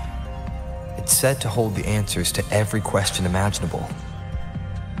Library. It's said to hold the answers to every question imaginable.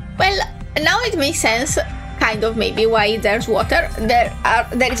 Well, now it makes sense, kind of maybe, why there's water. There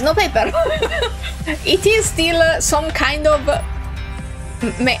is no paper. It is still some kind of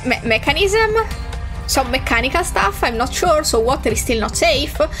mechanism, some mechanical stuff. I'm not sure, so water is still not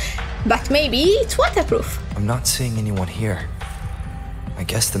safe. But maybe it's waterproof. I'm not seeing anyone here. I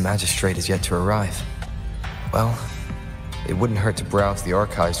guess the magistrate is yet to arrive. Well, it wouldn't hurt to browse the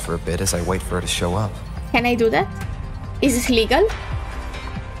archives for a bit as I wait for her to show up. Can I do that? Is it legal?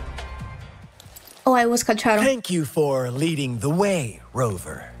 Oh, I was Calcharo. Thank you for leading the way,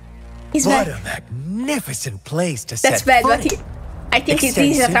 Rover. He's What bad. a magnificent place to That's set bad, foot. but I think it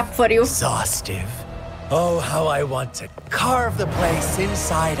is a trap for you. Exhaustive. Oh, how I want to carve the place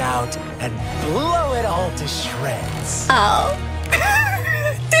inside out and blow it all to shreds. Oh.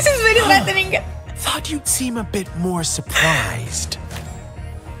 This is very threatening. Thought you'd seem a bit more surprised.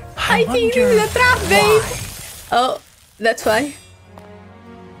 I think this is a trap, babe. Oh, that's why.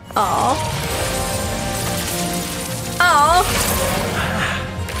 Oh. Oh.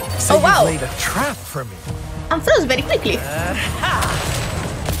 So Oh, wow. you laid a trap for me. I'm froze very quickly.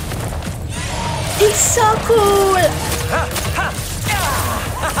 It's so cool.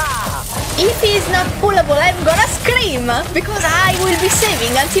 If he's not pullable, I'm gonna scream because I will be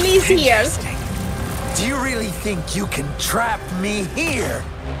saving until he's here. Do you really think you can trap me here?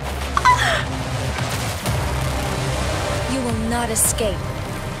 You will not escape.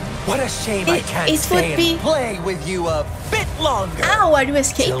 What a shame I can't it would stay be- and play with you a bit longer. How are you Till we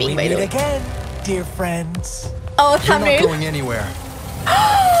escaping, by the meet way? again, dear friends. Oh, You're not thumbnail. going anywhere.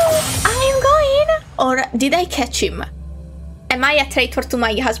 I'm going. Or did I catch him? Am I a traitor to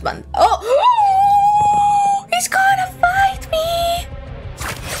my husband? Oh, he's gonna fight me.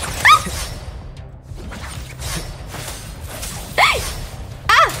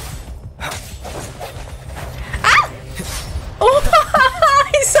 Ah! Ah! Oh,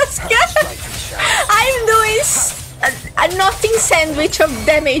 he's so scared. I'm doing a nothing sandwich of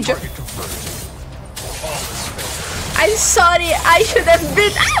damage. I'm sorry, I should have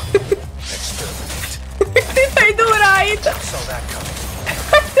been. Did I do right?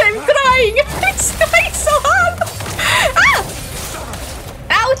 I'm trying. It's trying so hard. Ah!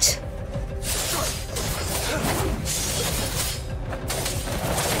 Ouch!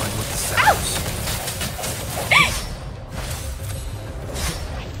 Ow!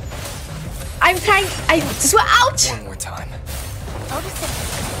 I'm trying. I swear. Ouch! One more time.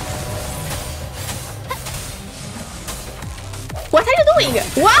 What are you doing?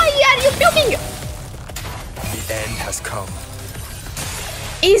 Why are you puking? The end has come.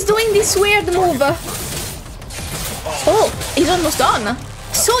 He's doing this weird move. Oh, he's almost done.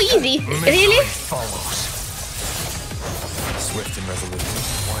 So easy. Really? Follows. Swift and resolute.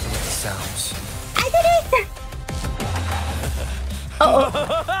 One with the sounds. I did it! Uh-oh.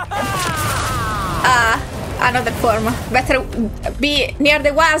 Another form. Better be near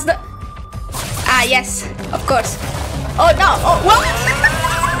the wasp. Ah, yes, of course. Oh no! Oh, what?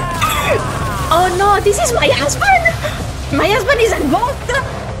 Oh no, this is my husband! My husband is involved!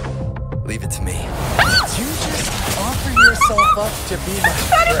 Leave it to me. Did you just offer yourself up to be my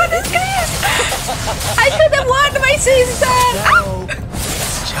Sorry for the prey? scream! I should have warned my sister! No,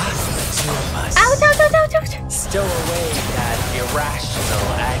 it's just the two of us. Ouch, ouch, ouch, ouch, ouch! Stow away that irrational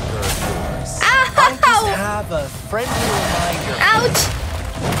anger of yours. Ow! I just have a friendly reminder. Ouch!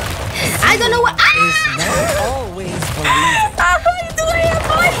 I don't know what. Is not always believing. How do I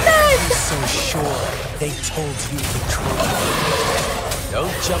avoid that? You're so sure they told you the truth.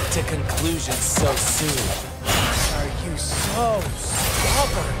 Don't jump to conclusions so soon. Are you so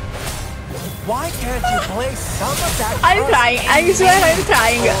stubborn? Why can't you play some of that? I'm trust trying. I in swear me? I'm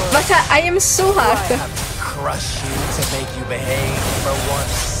trying. Or But I am so do I hurt. have to crush you to make you behave for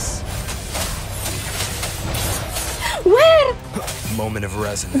once? Where? Moment of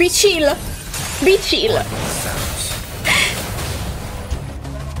resonance. Be chill. Be chill. Sounds.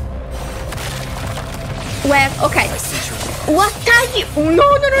 Where? Okay. I see your What are you? No,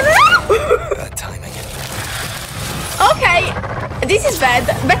 no, no, no, no. bad timing. Okay. This is bad.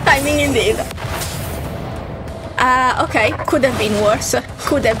 Bad timing indeed. Okay. Could have been worse.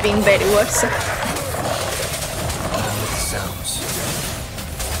 Could have been very worse. Sounds.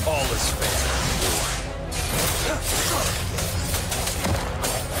 All is fair.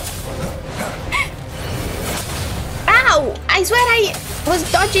 Ow! I swear I was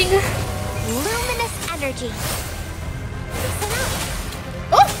dodging. Luminous energy.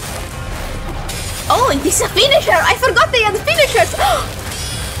 Oh! Oh, this is a finisher! I forgot they had finishers!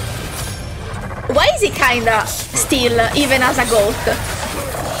 Why is he kinda still, even as a goat?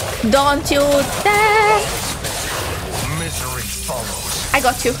 Don't you dare! Misery follows. I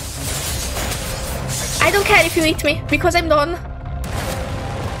got you. I don't care if you hit me, because I'm done.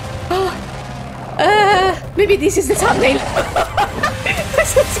 Maybe this is the thumbnail.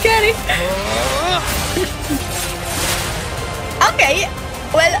 That's so scary. Okay,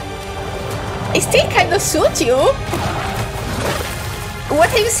 well, it still kind of suits you. What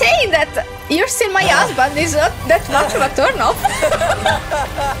I'm saying that you're still my husband is not that much of a turn off.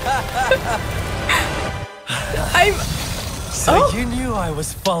 So you knew I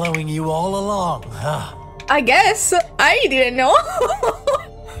was following you all along, huh? I guess I didn't know.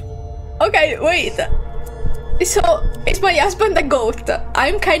 Okay, wait. So is my husband a goat?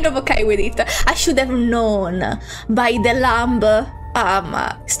 I'm kind of okay with it. I should have known by the lamb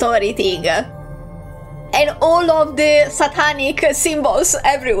story thing and all of the satanic symbols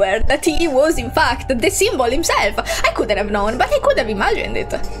everywhere that he was in fact the symbol himself. I couldn't have known, but I could have imagined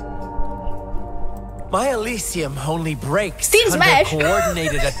it. My Elysium only breaks Still under smash.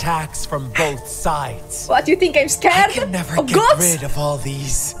 coordinated attacks from both sides. What, you think I'm I scared can never of get goats? rid of all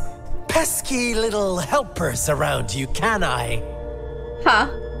these pesky little helpers around you, can I? Huh?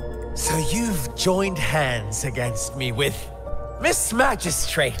 So you've joined hands against me with Miss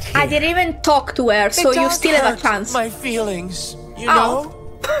Magistrate here. I didn't even talk to her, so It you does still have a hurt chance. My feelings, you Oh.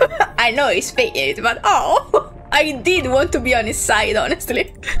 know? I know he's faking it, but oh, I did want to be on his side,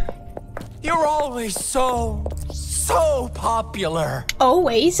 honestly. You're always so popular.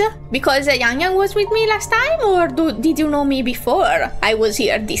 Always? Because Yangyang was with me last time, or did you know me before I was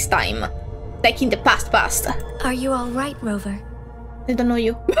here this time? Like in the past. Are you all right, Rover? I don't know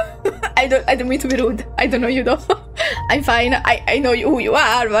you. I don't mean to be rude. I don't know you though. I'm fine. I know who you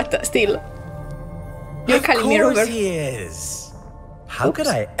are, but still. You're calling me Of course Rover. he is. How could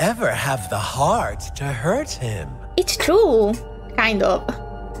I ever have the heart to hurt him? It's true. Kind of.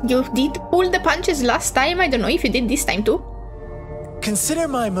 You did pull the punches last time. I don't know if you did this time too. Consider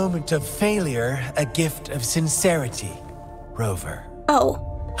my moment of failure a gift of sincerity, Rover. Oh.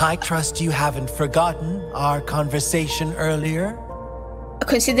 I trust you haven't forgotten our conversation earlier.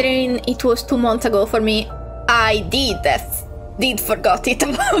 Considering it was 2 months ago for me, I did forgot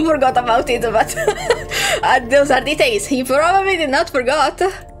about it, but those are details. He probably did not forgot.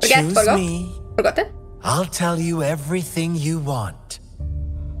 Choose me. Forgot it? I'll tell you everything you want.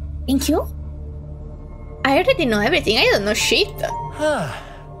 Thank you. I already know everything. I don't know shit. Huh.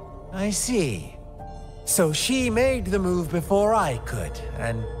 I see. So she made the move before I could,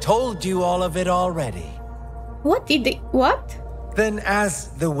 and told you all of it already. What did they... What? Then as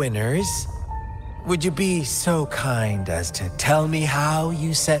the winners, would you be so kind as to tell me how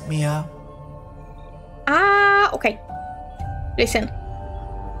you set me up? Okay. Listen.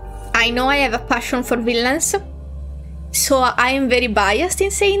 I know I have a passion for villains, so I am very biased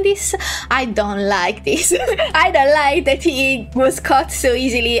in saying this. I don't like this. I don't like that he was caught so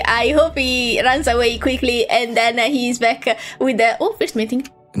easily. I hope he runs away quickly and then he's back with the... Oh, first meeting.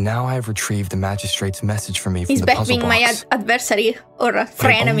 Now I have retrieved the magistrate's message for me from He's the back puzzle being my box. adversary or But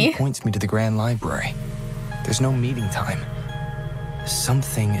it only frenemy. points me to the Grand Library. There's no meeting time.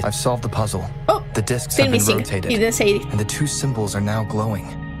 Something... I've solved the puzzle. Oh, The discs still have been missing. rotated, He didn't say it. and the 2 symbols are now glowing.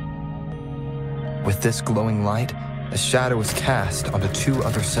 With this glowing light, a shadow is cast onto 2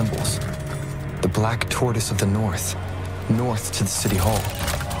 other symbols. The black tortoise of the north to the city hall.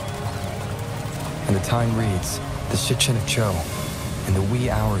 And the time reads, the Chixia and Yangyang, in the wee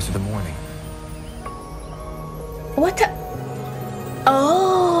hours of the morning. What the...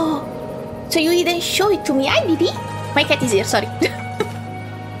 Oh! So you didn't show it to me. I did it. My cat is here, sorry.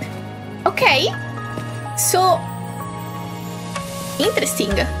 Okay. So...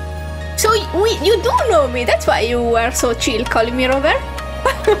 Interesting. So you do know me. That's why you were so chill calling me Rover.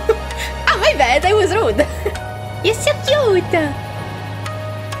 Ah, my bad. I was rude. You're so cute.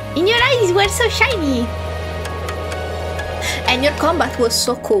 And your eyes were so shiny. And your combat was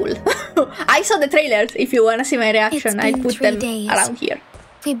so cool. I saw the trailers. If you wanna see my reaction, I put 3 them days. around here.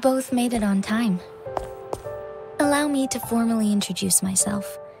 We both made it on time. Allow me to formally introduce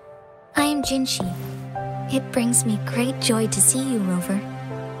myself. I am Jinhsi. It brings me great joy to see you, Rover.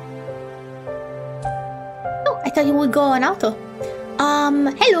 Oh, I thought you would go on auto.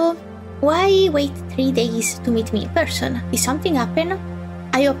 Hello. Why wait 3 days to meet me in person? Did something happen?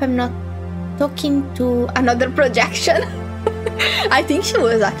 I hope I'm not talking to another projection. I think she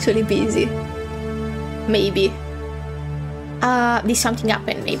was actually busy. Maybe. Did something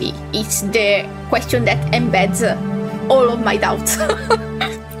happen? Maybe. It's the question that embeds all of my doubts.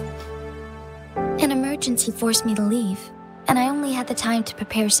 An emergency forced me to leave, and I only had the time to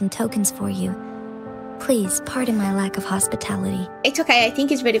prepare some tokens for you. Please, pardon my lack of hospitality. It's okay, I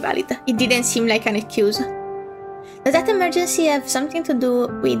think it's very valid. It didn't seem like an excuse. Does that emergency have something to do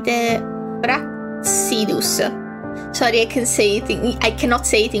with the Praxidus? Sorry, I cannot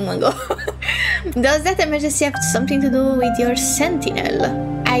say it in one go. Does that emergency have something to do with your sentinel?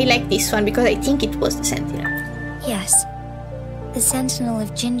 I like this one because I think it was the sentinel. Yes. The Sentinel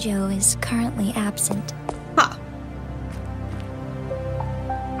of Jinzhou is currently absent. Ah.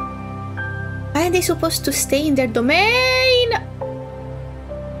 Aren't they supposed to stay in their domain?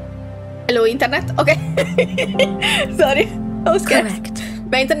 Hello, internet? Okay. Sorry, I was scared. Correct.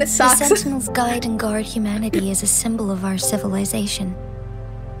 My internet sucks. The Sentinels guide and guard humanity as a symbol of our civilization.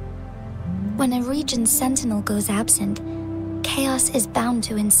 When a region's sentinel goes absent, chaos is bound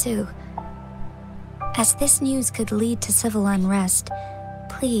to ensue. As this news could lead to civil unrest,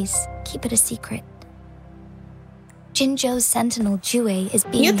 please keep it a secret. Jinzhou's sentinel Jue is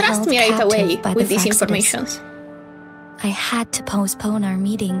being You trust held me right away captive by with the these Fraxidus. informations. I had to postpone our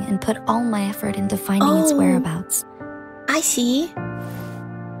meeting and put all my effort into finding its whereabouts. I see.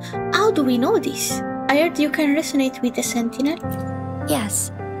 How do we know this? I heard you can resonate with the sentinel.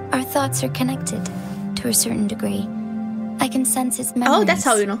 Yes, our thoughts are connected, to a certain degree. I can sense its memories, Oh, that's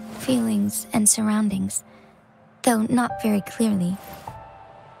how you know. feelings, and surroundings, though not very clearly.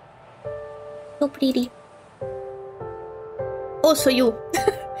 So pretty. Also you.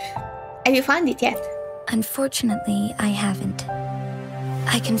 Have you found it yet? Unfortunately, I haven't.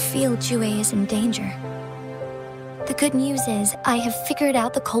 I can feel Jue is in danger. The good news is, I have figured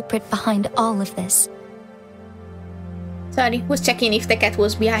out the culprit behind all of this. Sorry, was checking if the cat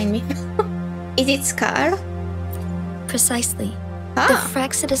was behind me. Is it Scar? Precisely. Ah. The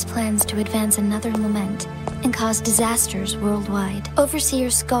Fraxidus plans to advance another lament and cause disasters worldwide. Overseer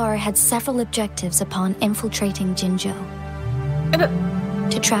Scar had several objectives upon infiltrating Jinzhou.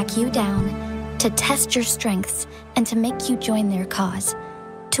 To track you down, to test your strengths, and to make you join their cause.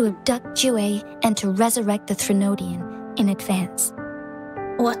 To abduct Jue and to resurrect the Threnodian in advance.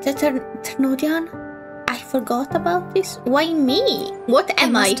 What, the Threnodian? I forgot about this. Why me? What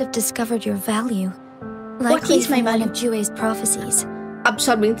am I? must have discovered your value. What Likely is my from one value? of Jue's prophecies.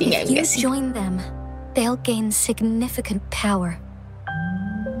 Absorbing thing, If I'm you guessing. join them, they'll gain significant power.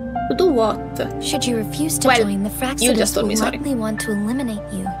 To do what? Should you refuse to Well, join, the you just Fraxidus told will me, sorry. likely want to eliminate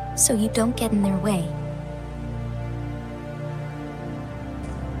you, so you don't get in their way.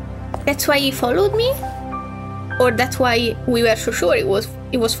 That's why he followed me? Or that's why we were so sure it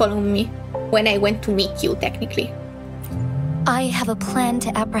was following me when I went to meet you, technically? I have a plan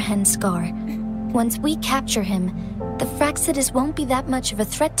to apprehend Scar. Once we capture him, the Fraxidus won't be that much of a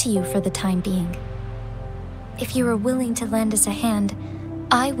threat to you for the time being. If you are willing to lend us a hand,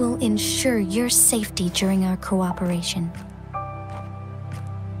 I will ensure your safety during our cooperation.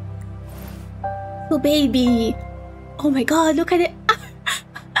 Oh, baby. Oh my god, look at it.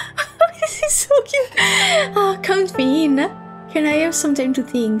 This is so cute. Oh, count me in. Can I have some time to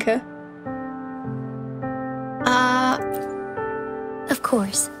think? Of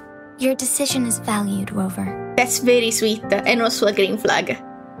course, your decision is valued, Rover. That's very sweet. And also a green flag.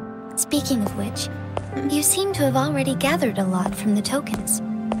 Speaking of which, you seem to have already gathered a lot from the tokens.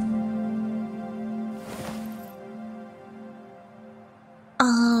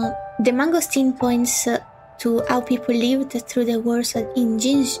 The mangosteen points to how people lived through the wars in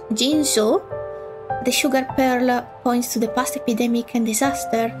Jinzhou. The sugar pearl points to the past epidemic and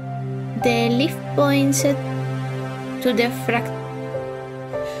disaster. The leaf points to the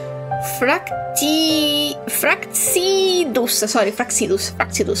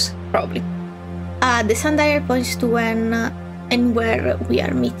Fraxidus, probably. The sundial points to when and where we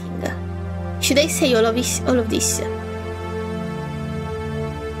are meeting. Should I say all of this?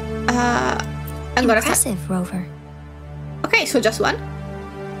 I'm gonna start. Impressive, Rover. Okay, so just one.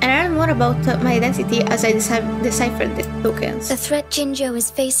 And I learn more about my identity as I decipher the tokens. The threat Jinzhou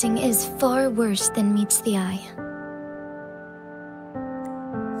is facing is far worse than meets the eye.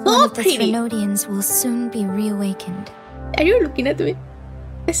 One of the Threnodians will soon be reawakened. Are you looking at me?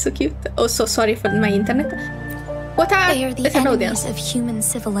 It's so cute. Oh, so sorry for my internet. What are They are the enemies of human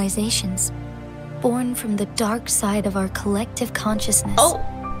civilizations, born from the dark side of our collective consciousness. Oh!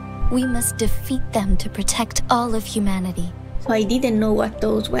 We must defeat them to protect all of humanity. So I didn't know what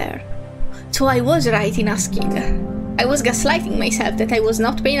those were. So I was right in asking. I was gaslighting myself that I was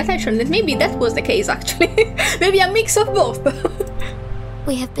not paying attention, that maybe that was the case actually. Maybe a mix of both.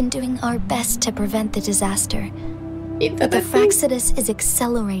 We have been doing our best to prevent the disaster, but the Fraxidus is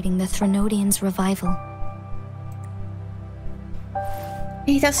accelerating the Threnodians' revival.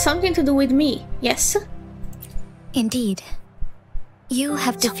 It has something to do with me, yes? Indeed. You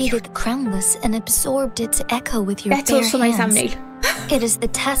have defeated the Crownless and absorbed its echo with your bare hands. That's also my thumbnail. It is the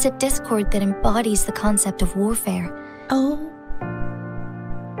tacit discord that embodies the concept of warfare. Oh.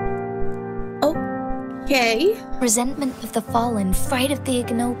 Okay. Resentment of the fallen, fright of the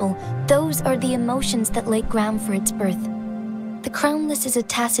ignoble, those are the emotions that lay ground for its birth. The Crownless is a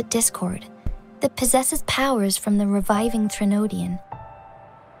tacit discord that possesses powers from the reviving Threnodian.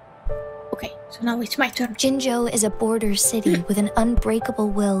 Okay, so now it's my turn. Jinzhou is a border city with an unbreakable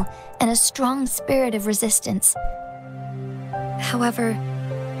will and a strong spirit of resistance. However,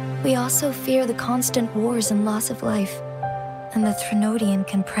 we also fear the constant wars and loss of life, and the Threnodian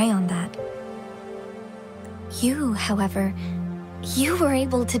can prey on that. You, however, you were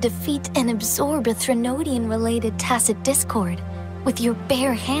able to defeat and absorb a Threnodian-related tacit discord with your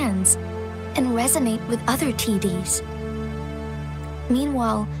bare hands and resonate with other TDs.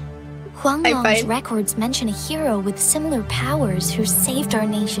 Meanwhile, Huanglong's records mention a hero with similar powers who saved our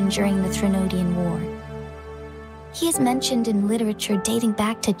nation during the Threnodian War. He is mentioned in literature dating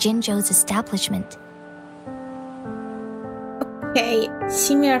back to Jinzhou's establishment. Okay,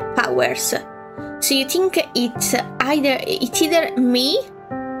 similar powers. So you think it's either me?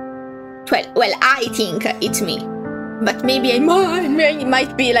 Well, I think it's me, but maybe it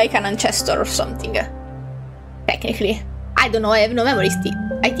might be like an ancestor or something. Technically, I don't know. I have no memories.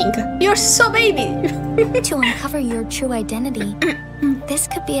 I think you're so baby. To uncover your true identity, this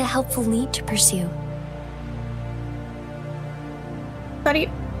could be a helpful lead to pursue. Sorry.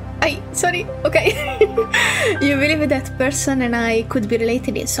 Okay. You believe that person and I could be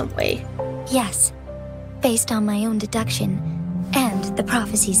related in some way? Yes, based on my own deduction and the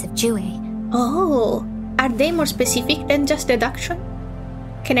prophecies of Jue. Oh, are they more specific than just deduction?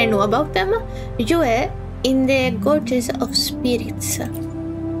 Can I know about them? Jue in the Gorges of Spirits.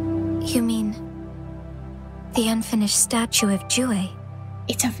 You mean the unfinished statue of Jue?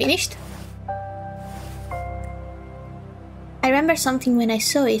 It's unfinished? I remember something when I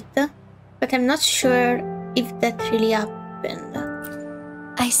saw it, but I'm not sure if that really happened.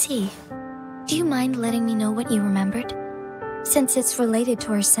 I see. Do you mind letting me know what you remembered? Since it's related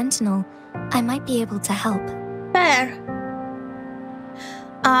to our sentinel, I might be able to help. Fair.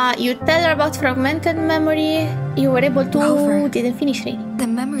 You tell her about fragmented memory. You were able to... Rover, didn't finish reading. The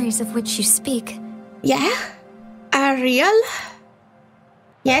memories of which you speak... Yeah? Are real?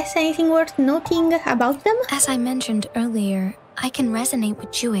 Yes, anything worth noting about them? As I mentioned earlier, I can resonate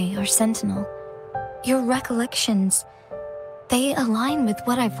with Jue, our sentinel. Your recollections, they align with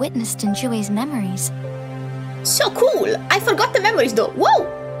what I've witnessed in Jue's memories. So cool! I forgot the memories though. Whoa!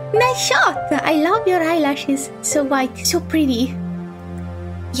 Nice shot! I love your eyelashes. So white, so pretty.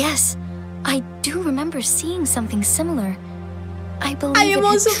 Yes, I do remember seeing something similar. I believe I am it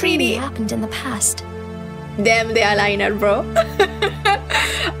also had truly pretty. happened in the past. Damn the eyeliner, bro.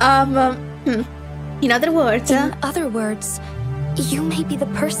 In other words... You may be the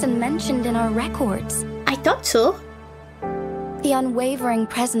person mentioned in our records. I thought so. The unwavering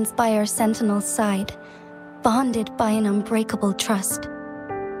presence by our sentinel's side, bonded by an unbreakable trust.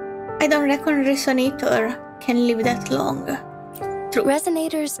 I don't reckon Resonator can live that long. True.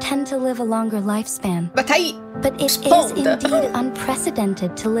 Resonators tend to live a longer lifespan. But it is indeed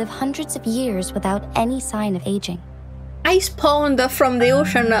unprecedented to live hundreds of years without any sign of aging. I spawned from the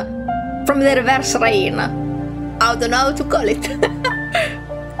ocean, from the reverse rain. I don't know how to call it.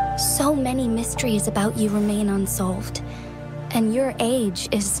 So many mysteries about you remain unsolved, and your age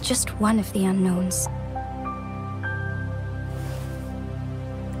is just one of the unknowns.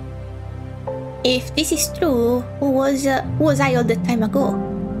 If this is true, who was I all that time ago?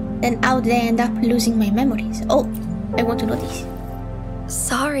 Then how did I end up losing my memories? Oh, I want to know this.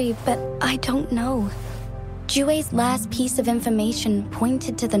 Sorry, but I don't know. Jue's last piece of information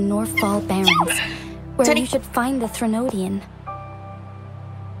pointed to the Northfall Barrens, where you should find the Threnodian.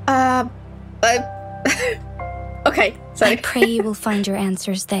 Okay, sorry. I pray you will find your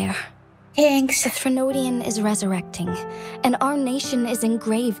answers there. Thanks. The Threnodian is resurrecting, and our nation is in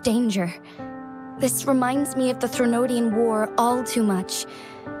grave danger. This reminds me of the Threnodian War all too much.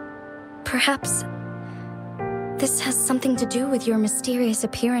 Perhaps this has something to do with your mysterious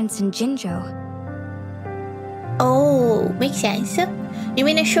appearance in Jinzhou. Oh, makes sense. You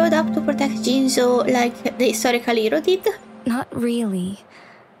mean I showed up to protect Jinzhou like the historical hero did? Not really.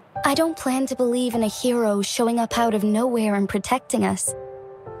 I don't plan to believe in a hero showing up out of nowhere and protecting us.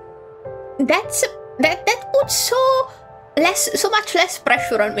 That puts so much less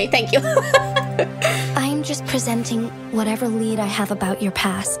pressure on me. Thank you. I'm just presenting whatever lead I have about your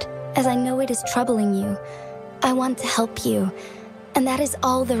past, as I know it is troubling you. I want to help you, and that is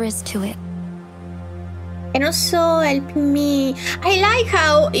all there is to it. And also helping me. I like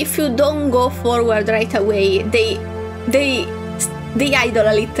how if you don't go forward right away, they idle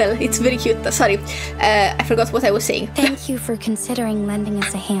a little. It's very cute. Sorry, I forgot what I was saying. Thank you for considering lending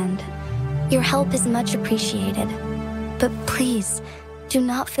us a hand. Your help is much appreciated. But please, do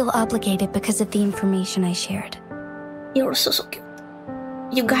not feel obligated because of the information I shared. You're so cute.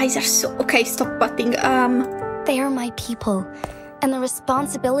 You guys are so... Okay, stop butting. They are my people, and the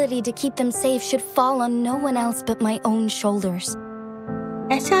responsibility to keep them safe should fall on no one else but my own shoulders.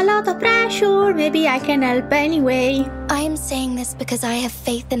 That's a lot of pressure. Maybe I can help anyway. I am saying this because I have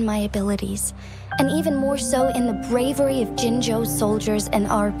faith in my abilities, and even more so in the bravery of Jinzhou's soldiers and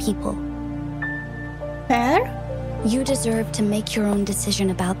our people. Fair? You deserve to make your own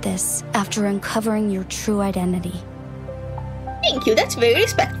decision about this after uncovering your true identity. Thank you, that's very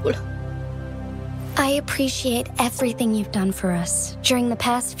respectful. I appreciate everything you've done for us during the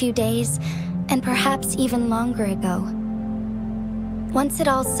past few days, and perhaps even longer ago. Once it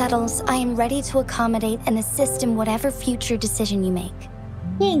all settles, I am ready to accommodate and assist in whatever future decision you make.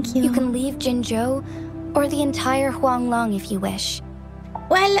 Thank you. You can leave Jinzhou, or the entire Huanglong if you wish.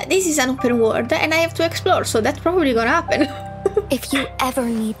 Well, this is an open world, and I have to explore, so that's probably gonna happen. If you ever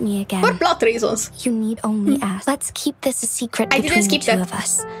need me again... For plot reasons. You need only ask. Let's keep this a secret between the two of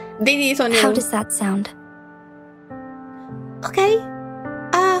us. They did it on you. How does that sound? Okay.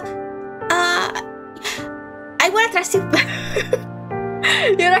 I wanna trust you.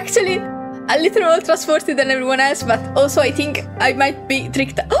 You're actually a little more trustworthy than everyone else, but also I think I might be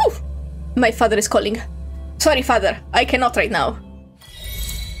tricked. Oh! My father is calling. Sorry, father. I cannot right now.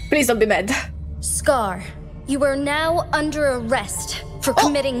 Please don't be mad. Scar, you are now under arrest for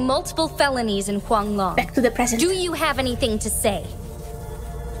committing multiple felonies in Huanglong. Back to the present. Do you have anything to say?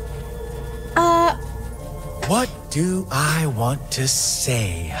 What do I want to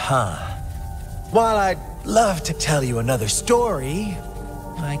say, huh? While I'd love to tell you another story,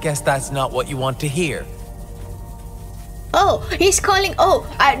 I guess that's not what you want to hear. Oh, he's calling. Oh,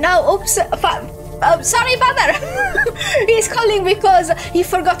 now, oops. Sorry, father. He's calling because he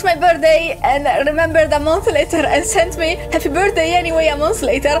forgot my birthday and remembered a month later and sent me happy birthday anyway a month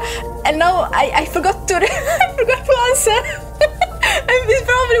later. And now I forgot to I forgot to answer. And he's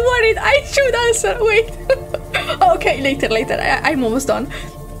probably worried I should answer. Wait. Okay, later. I'm almost done.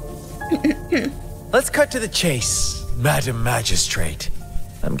 Let's cut to the chase, Madam Magistrate.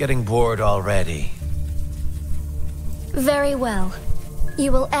 I'm getting bored already. Very well.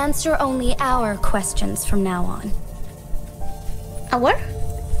 You will answer only our questions from now on. Our?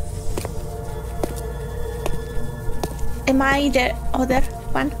 Am I the other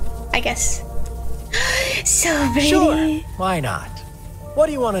one? I guess. So pretty. Sure, why not? What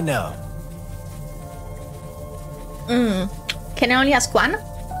do you want to know? Can I only ask one?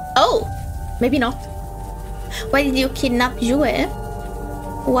 Oh, maybe not. Why did you kidnap Jue?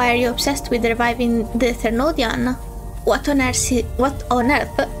 Why are you obsessed with reviving the Threnodian? What on earth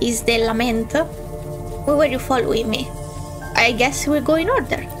is the lament? Where were you following me? I guess we'll go in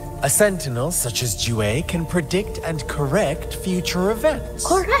order. A sentinel such as Jue can predict and correct future events.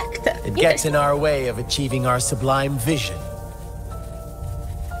 Correct. It gets in our way of achieving our sublime vision.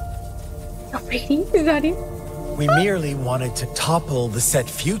 So pretty, is that it? We merely wanted to topple the set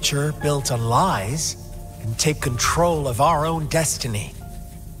future built on lies and take control of our own destiny.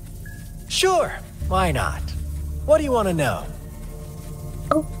 Sure, why not? What do you want to know?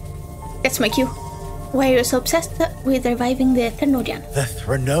 Oh, that's my cue. Why are you so obsessed with reviving the Threnodian? The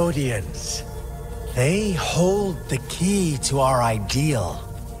Threnodians. They hold the key to our ideal.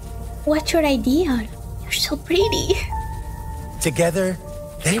 What's your ideal? You're so pretty. Together,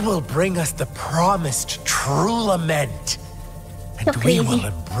 they will bring us the promised true lament. And So we crazy. will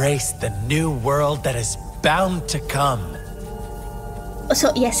embrace the new world that is bound to come.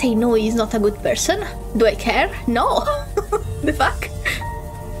 So, yes, I know he's not a good person. Do I care? No. The fuck?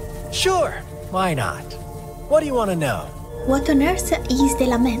 Sure, why not? What do you want to know? What on earth is the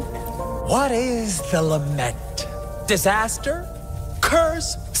lament? What is the lament? Disaster?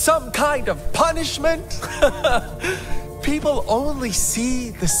 Curse? Some kind of punishment? People only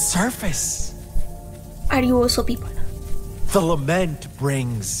see the surface. Are you also people? The lament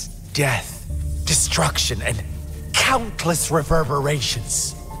brings death, destruction, and countless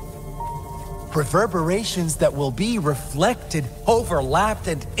reverberations. Reverberations that will be reflected, overlapped,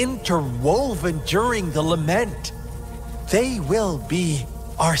 and interwoven during the lament. They will be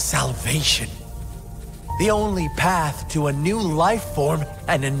our salvation. The only path to a new life form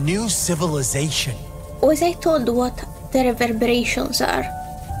and a new civilization. Was I told what the reverberations are?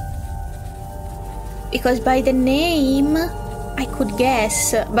 Because by the name, I could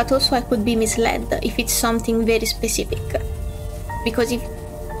guess, but also I could be misled if it's something very specific.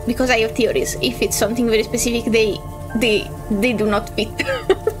 Because I have theories. If it's something very specific, they do not fit.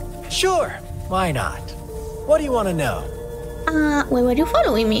 Sure, why not? What do you want to know? Why were you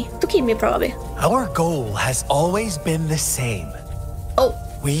following me? To kill me, probably. Our goal has always been the same. Oh.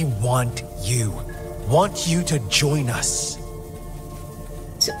 We want you. Want you to join us.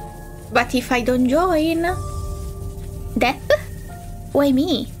 So, but if I don't join... Death? Why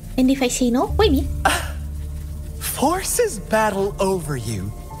me? And if I say no, why me? Forces battle over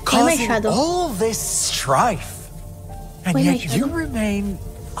you, causing all this strife. And yet you remain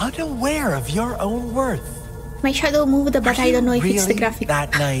unaware of your own worth. My shadow moved, but I don't know if it's the graphic. Are you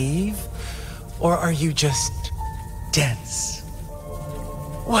really that naive? Or are you just dense?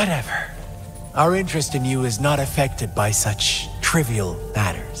 Whatever. Our interest in you is not affected by such trivial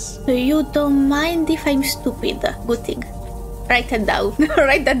matters. So you don't mind if I'm stupid. Good thing. Write that down.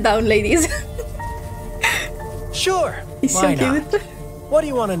 Write that down, ladies. Sure. He's Why so not? cute. What do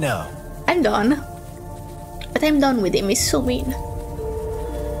you want to know? I'm done. But I'm done with him. He's so mean.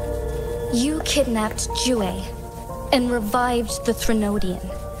 You kidnapped Jue and revived the Threnodian,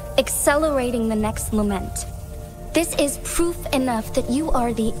 accelerating the next lament. This is proof enough that you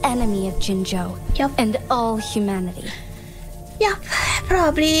are the enemy of Jinzhou and all humanity. Yep,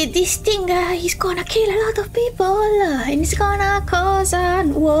 probably this thing is gonna kill a lot of people and it's gonna cause a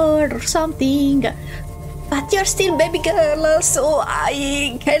war or something. But you're still baby girl, so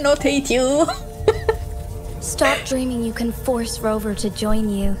I cannot hate you. Stop dreaming you can force Rover to join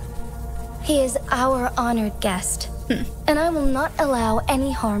you. He is our honored guest, and I will not allow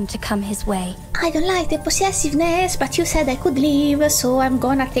any harm to come his way. I don't like the possessiveness, but you said I could leave, so I'm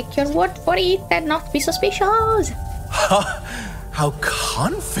gonna take your word for it and not be suspicious. How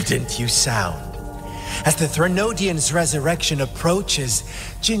confident you sound. As the Threnodian's resurrection approaches,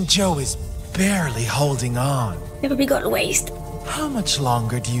 Jinzhou is barely holding on. Little big old waist. How much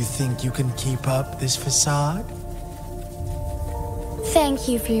longer do you think you can keep up this facade? Thank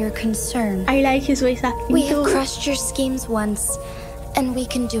you for your concern. I like his voice acting We too. have crushed your schemes once, and we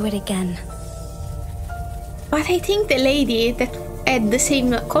can do it again. But I think the lady that had the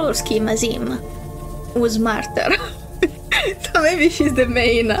same color scheme as him was smarter. So maybe she's the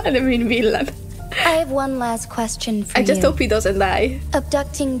main villain. I have one last question for you. I just hope he doesn't die.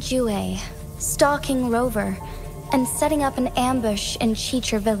 Abducting Jue, stalking Rover, and setting up an ambush in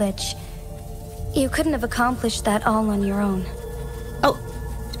Cheecher village. You couldn't have accomplished that all on your own. Oh,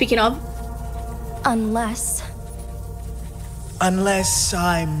 speaking of. Unless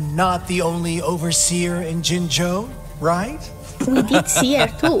I'm not the only overseer in Jinzhou, right? We did see her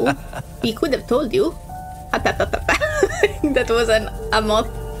too. We could have told you. That was a moth.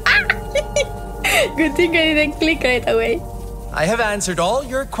 Good thing I didn't click right away. I have answered all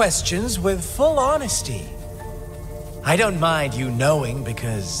your questions with full honesty. I don't mind you knowing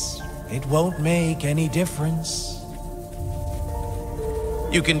because it won't make any difference.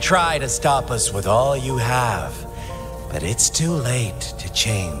 You can try to stop us with all you have, but it's too late to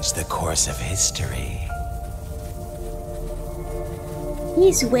change the course of history.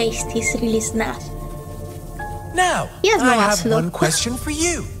 His waist is really snazzy. Now, He has no I have muscle. one question for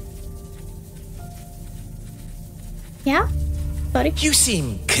you. Yeah? Sorry. You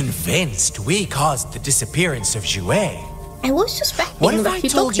seem convinced we caused the disappearance of Jue. I was suspecting, What if but I you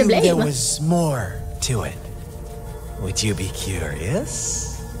told took the you blame. there was more to it? Would you be curious?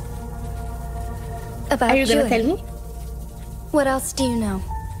 about Are you gonna Jue. tell me? What else do you know?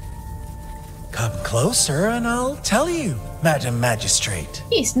 Come closer and I'll tell you, Madam Magistrate.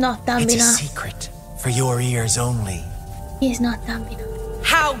 He's not dumb It's a enough. secret for your ears only. He's not dumb enough.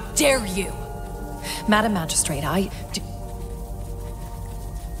 How dare you! Madam Magistrate,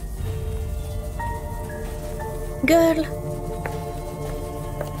 Girl.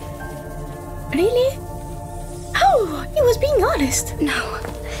 Really? Oh, he was being honest. No.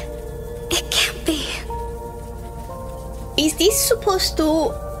 It can't be. Is this supposed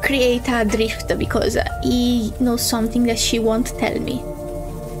to create a drift because he knows something that she won't tell me.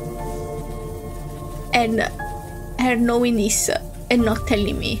 And her knowing this and not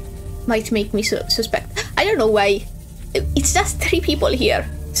telling me might make me suspect. I don't know why. It's just 3 people here,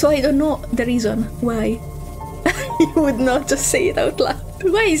 so I don't know the reason why you would not just say it out loud.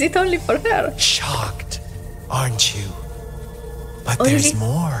 Why is it only for her? Shocked, aren't you? But Or is there's it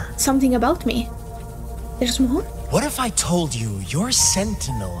more. something about me? There's more? What if I told you your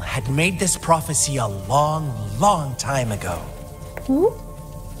sentinel had made this prophecy a long, long time ago? Who?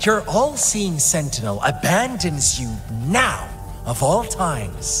 Your all-seeing sentinel abandons you now, of all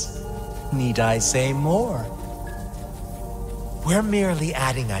times. Need I say more? We're merely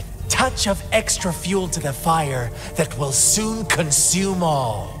adding a touch of extra fuel to the fire that will soon consume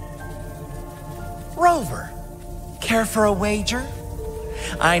all. Rover, care for a wager?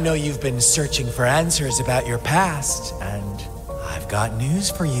 I know you've been searching for answers about your past, and I've got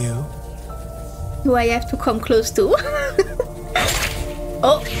news for you. Do I have to come close to?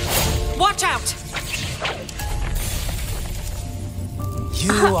 Oh! Watch out!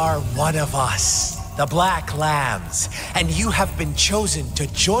 You are one of us, the Black Lambs, and you have been chosen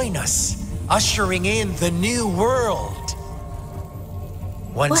to join us, ushering in the new world.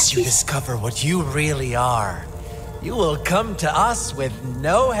 Once you discover what you really are, you will come to us with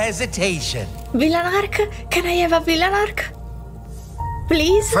no hesitation. Villain arc? Can I have a villain arc?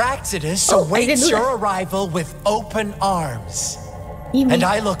 Please? Fraxidus awaits your arrival with open arms. And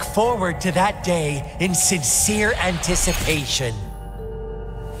I look forward to that day in sincere anticipation.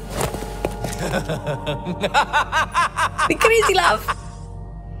 The crazy laugh.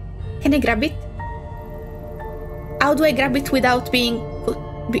 Can I grab it? How do I grab it without being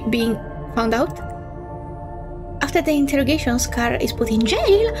found out? After the interrogation, Scar is put in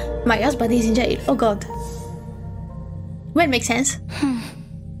jail. My husband is in jail. Oh god. Well, makes sense.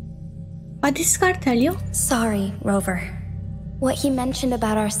 What did Scar tell you? Sorry, Rover. What he mentioned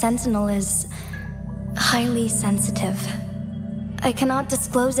about our sentinel is highly sensitive. I cannot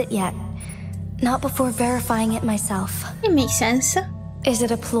disclose it yet. Not before verifying it myself. It makes sense. Is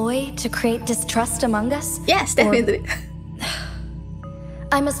it a ploy to create distrust among us? Yes, definitely.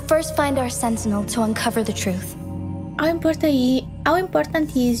 I must first find our sentinel to uncover the truth. How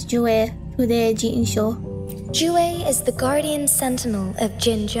important is Jue to the Jinzhou? Jue is the guardian sentinel of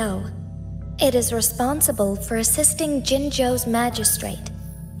Jinzhou. It is responsible for assisting Jinzhou's magistrate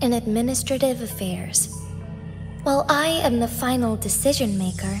in administrative affairs. While I am the final decision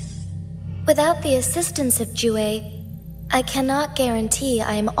maker, without the assistance of Jue, I cannot guarantee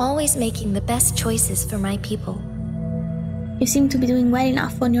I am always making the best choices for my people. You seem to be doing well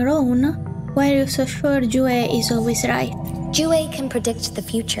enough on your own. Why are you so sure Jue is always right? Jue can predict the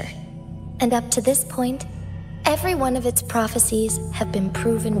future, and up to this point, every one of its prophecies have been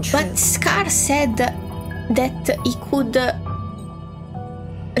proven true. But Scar said that he could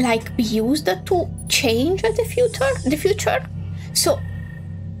be used to change the future. So,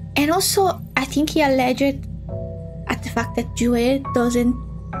 and also I think he alleged at the fact that Jue doesn't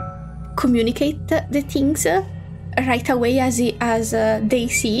communicate the things right away as they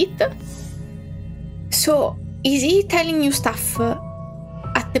see it. So is he telling you stuff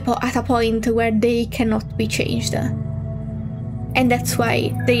at a point where they cannot be changed, and that's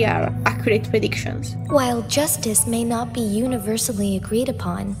why they are accurate predictions? While justice may not be universally agreed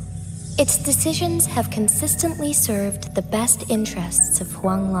upon, its decisions have consistently served the best interests of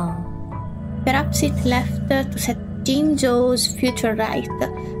Huanglong. Perhaps it left to set Jinzhou's future right.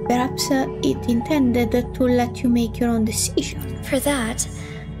 Perhaps it intended to let you make your own decision. For that,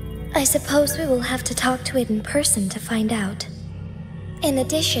 I suppose we will have to talk to it in person to find out. In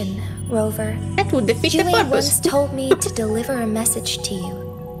addition, Rover, that would defeat the Jue purpose. once told me to deliver a message to you.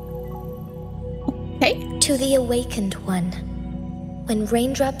 Okay. To the Awakened One. When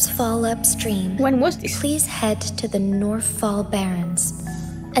raindrops fall upstream, when was this? Please head to the Northfall Barrens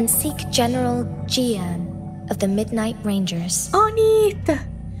and seek General Jian of the Midnight Rangers. Oh, neat!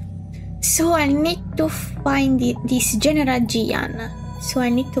 So I need to find this General Jian. So I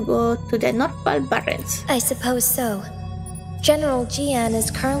need to go to the Northfall Barrens. I suppose so. General Jian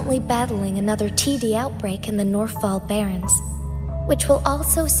is currently battling another TD outbreak in the Northfall Barrens, which will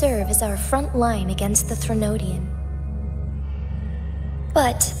also serve as our front line against the Threnodian.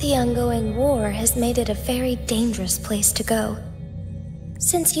 But the ongoing war has made it a very dangerous place to go.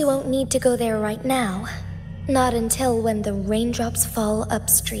 Since you won't need to go there right now, not until when the raindrops fall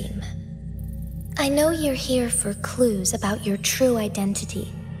upstream. I know you're here for clues about your true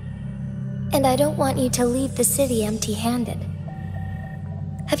identity, and I don't want you to leave the city empty-handed.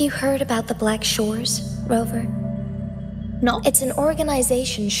 Have you heard about the Black Shores, Rover? No. It's an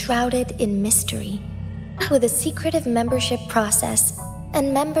organization shrouded in mystery, with a secretive membership process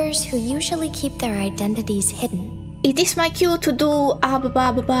and members who usually keep their identities hidden. It is my cue to do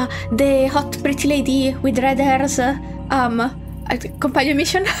the hot pretty lady with red hairs companion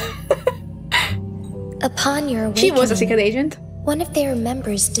mission. Upon your awakening, She was a secret agent. one of their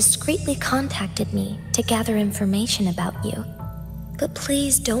members discreetly contacted me to gather information about you. But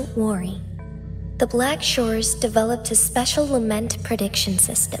please don't worry. The Black Shores developed a special lament prediction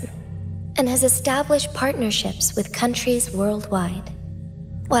system and has established partnerships with countries worldwide.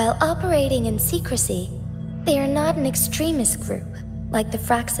 While operating in secrecy, they are not an extremist group like the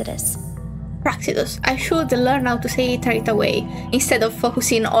Fraxidus. Fraxidus. I should learn how to say it right away instead of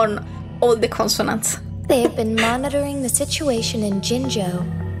focusing on all the consonants. They have been monitoring the situation in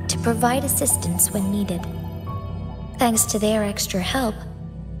Jinzhou to provide assistance when needed. Thanks to their extra help,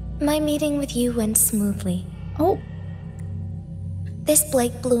 my meeting with you went smoothly. Oh. This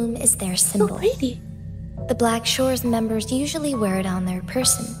Blake Bloom is their symbol. Oh, really? The Black Shores members usually wear it on their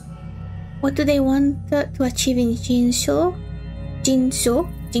person. What do they want to achieve in Jinzhou?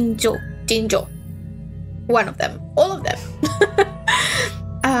 Jinzhou. One of them. All of them.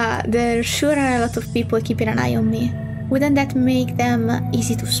 There sure are a lot of people keeping an eye on me. Wouldn't that make them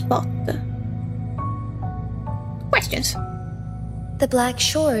easy to spot? Questions? The Black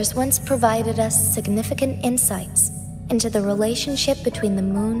Shores once provided us significant insights into the relationship between the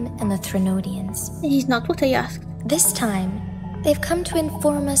moon and the Threnodians. It is not what I asked. This time, they've come to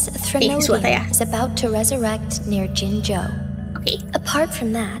inform us a Threnodian is about to resurrect near Jinzhou. Okay. Apart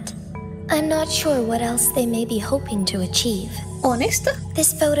from that, I'm not sure what else they may be hoping to achieve. Honest?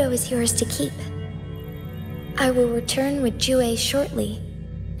 This photo is yours to keep. I will return with Jue shortly,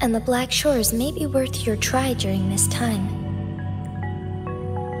 and the Black Shores may be worth your try during this time.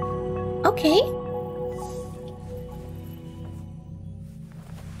 Okay.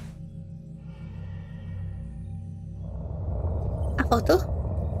 A photo?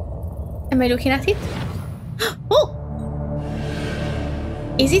 Am I looking at it? Oh!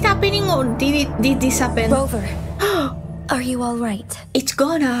 Is it happening or did this happen? Rover, are you all right? It's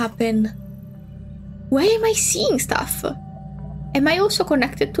gonna happen. Why am I seeing stuff? Am I also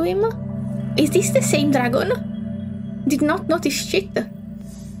connected to him? Is this the same dragon? Did not notice shit.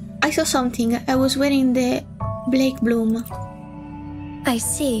 I saw something. I was wearing the Blake Bloom. I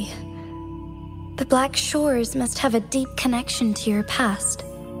see. The Black Shores must have a deep connection to your past.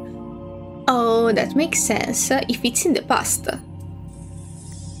 Oh, that makes sense if it's in the past.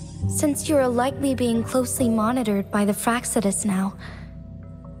 Since you're likely being closely monitored by the Fraxidus now,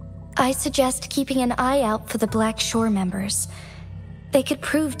 I suggest keeping an eye out for the Black Shore members. They could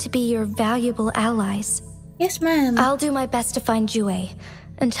prove to be your valuable allies. Yes, ma'am. I'll do my best to find Jue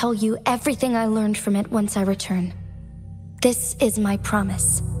and tell you everything I learned from it once I return. This is my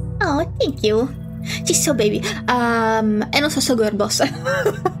promise. Oh, thank you. She's so baby. And also so girl boss.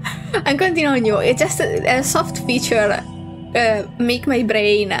 I'm continuing you. It's just a soft feature. Make my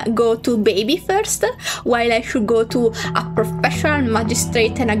brain go to baby first, while I should go to a professional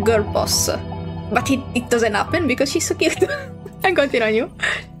magistrate and a girl boss. But it doesn't happen because she's so cute. I'm continuing you.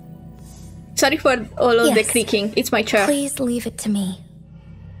 Sorry for all of the creaking. It's my chair. Please leave it to me.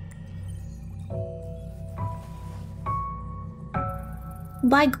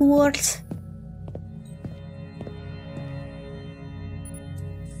 Bye, girls.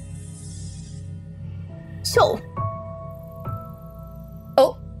 So.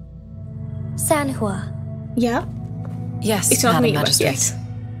 Oh. Sanhua. Yeah? Yes, It's not Madam me, but Magistrate. yes.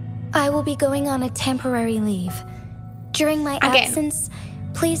 I will be going on a temporary leave. During my absence,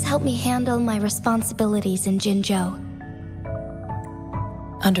 please help me handle my responsibilities in Jinzhou.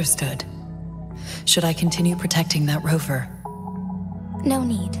 Understood. Should I continue protecting that rover? No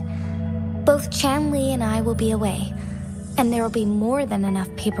need. Both Chanli and I will be away, and there will be more than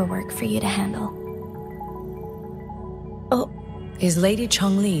enough paperwork for you to handle. Oh. Is Lady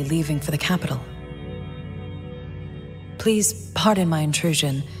Chongli leaving for the capital? Please pardon my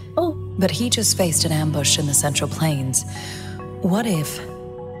intrusion. Oh. But he just faced an ambush in the Central Plains. What if...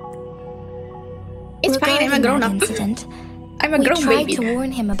 It's fine, I'm a grown-up. I'm a grown baby. We tried to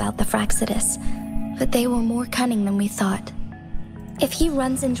warn him about the Fraxidus, but they were more cunning than we thought. If he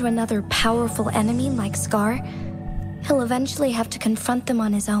runs into another powerful enemy like Scar, he'll eventually have to confront them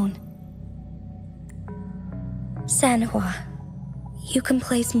on his own. Sanhua, you can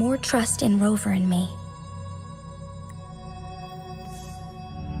place more trust in Rover and me.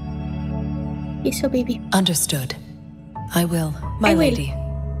 He's so baby. Understood. I will, my lady.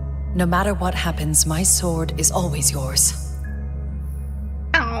 No matter what happens, my sword is always yours.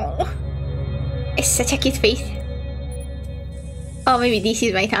 Oh. It's such a cute face. Oh, maybe this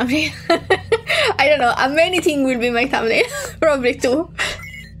is my thumbnail. I don't know. Many things will be my thumbnail. Probably too.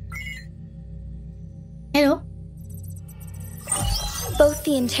 Hello? Both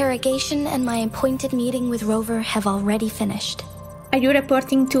the interrogation and my appointed meeting with Rover have already finished. Are you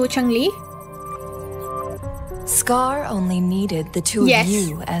reporting to Changli? Scar only needed the two Yes. of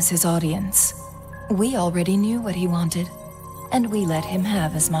you as his audience. We already knew what he wanted, and we let him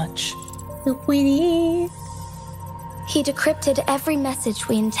have as much. Look with it. He decrypted every message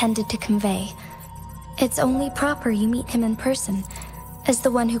we intended to convey. It's only proper you meet him in person, as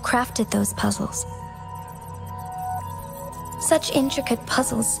the one who crafted those puzzles. Such intricate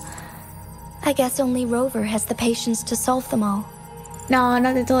puzzles. I guess only Rover has the patience to solve them all. No,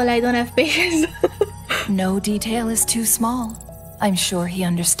 not at all. I don't have patience. No detail is too small. I'm sure he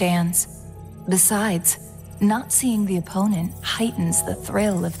understands. Besides, not seeing the opponent heightens the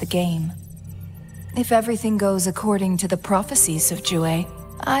thrill of the game. If everything goes according to the prophecies of Jue,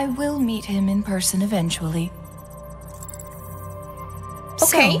 I will meet him in person eventually.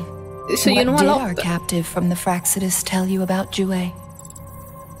 Okay. So you know what a did lot. our captive from the Fraxidus tell you about Jue?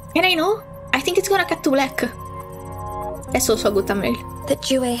 Can I know? I think it's gonna cut to black. That's also a good thumbnail. That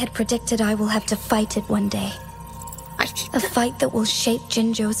Jue had predicted I will have to fight it one day. Fight A it. fight that will shape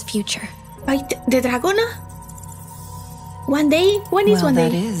Jinzhou's future. Fight the dragon? One day? When is one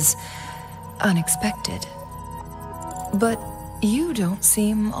That day? is unexpected. But you don't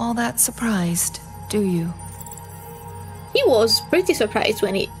seem all that surprised, do you? He was pretty surprised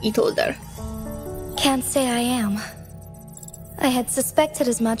when he told her. Can't say I am. I had suspected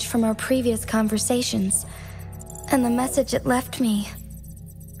as much from our previous conversations, and the message it left me,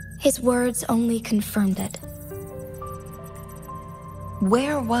 his words only confirmed it.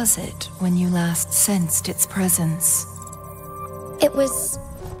 Where was it when you last sensed its presence? It was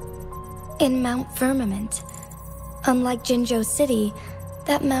in Mount Firmament. Unlike Jinzhou City,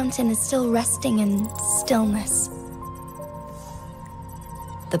 that mountain is still resting in stillness.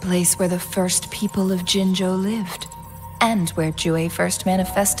 The place where the first people of Jinzhou lived, and where Jue first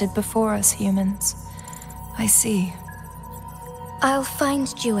manifested before us humans. I see. I'll find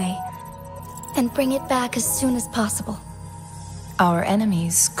Jue and bring it back as soon as possible. Our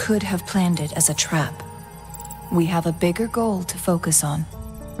enemies could have planned it as a trap. We have a bigger goal to focus on,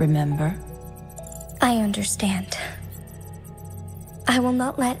 remember? I understand. I will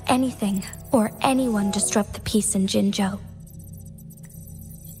not let anything or anyone disrupt the peace in Jinzhou.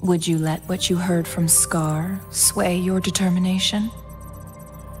 Would you let what you heard from Scar sway your determination?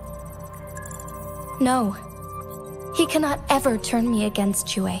 No. He cannot ever turn me against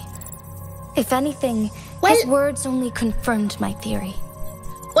Jue. If anything, his words only confirmed my theory.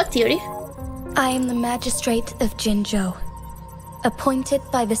 What theory? I am the magistrate of Jinzhou, appointed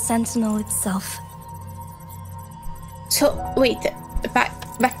by the Sentinel itself. So, wait. But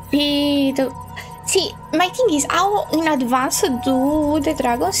see, my thing is, how in advance do the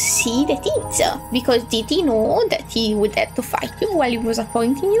dragons see the things? Because did he know that he would have to fight you while he was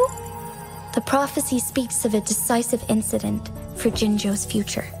appointing you? The prophecy speaks of a decisive incident for Jinzhou's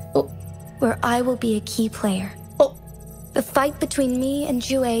future, where I will be a key player. The fight between me and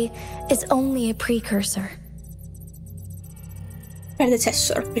Jue is only a precursor.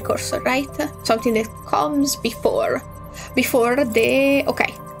 Predecessor, precursor, right? Something that comes before the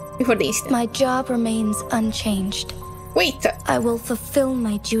incident. My job remains unchanged. Wait. I will fulfill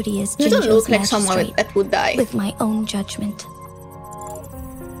my duty as You don't Jinzhou's look like someone magistrate that would die. with my own judgment.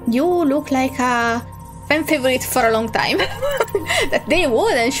 You look like a fan favorite for a long time. That they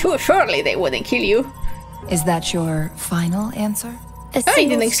wouldn't, surely they wouldn't kill you. Is that your final answer? A I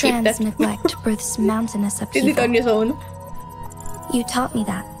single didn't skip strand's that. neglect births mountainous Did it on upheaval. his own. You taught me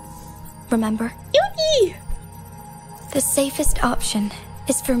that. Remember? Yuki! The safest option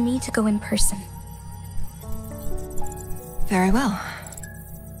is for me to go in person. Very well.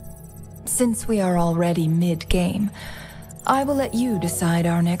 Since we are already mid-game, I will let you decide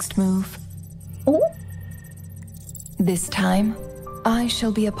our next move. Oh? This time, I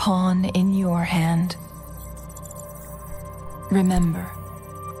shall be a pawn in your hand. Remember,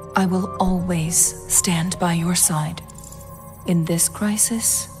 I will always stand by your side, in this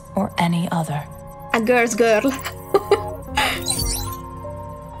crisis or any other. A girl's girl.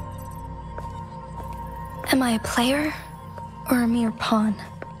 Am I a player or a mere pawn?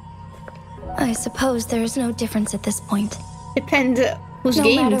 I suppose there is no difference at this point. Depends whose No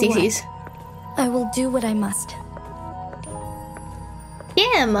game matter this what. is. I will do what I must.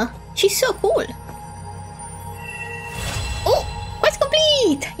 Damn, she's so cool. Oh, quest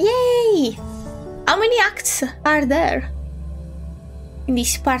complete! Yay! How many acts are there in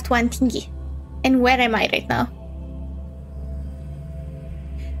this part 1 thingy? And where am I right now?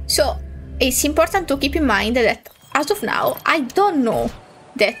 So it's important to keep in mind that as of now, I don't know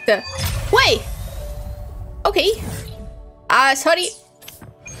that... Wait! Okay. Sorry.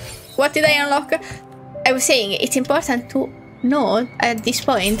 What did I unlock? I was saying it's important to know at this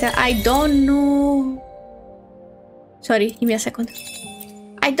point. I don't know... Sorry, give me a second.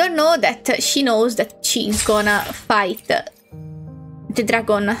 I don't know that she knows that she's gonna fight the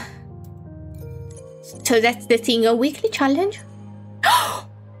dragon. So that's the thing, a weekly challenge?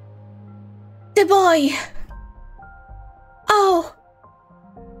 The boy! Oh!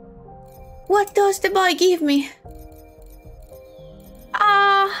 What does the boy give me?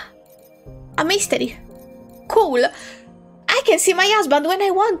 A mystery. Cool. I can see my husband when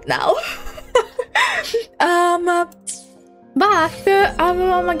I want now.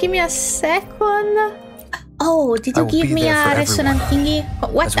 Give me a second. Oh, did you give me a resonant thingy?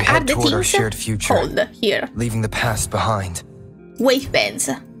 What are the things? Shared future, hold here. Leaving the past behind. Wave bands.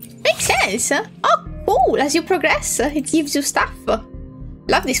 Makes sense. Oh, cool. As you progress, it gives you stuff.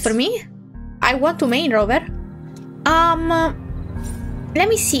 Love this for me. I want to main rover. Let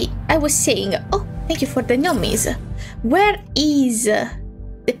me see. I was saying. Oh, thank you for the nummies. Where is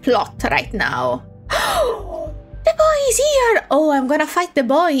the plot right now? The boy is here. Oh, I'm gonna fight the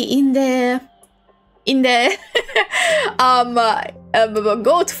boy in the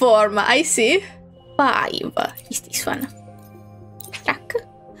goat form. I see. 5 is this one. Track.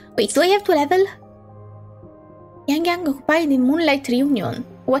 Wait, do I have to level? Yangyang occupied in Moonlight Reunion.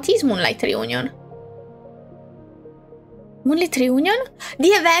 What is Moonlight Reunion? Moonlight Reunion? The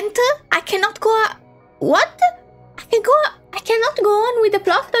event? I cannot go. What? I cannot go on with the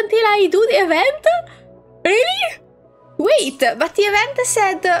plot until I do the event? Really? Wait, but the event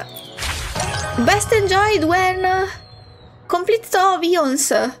said best enjoyed when complete the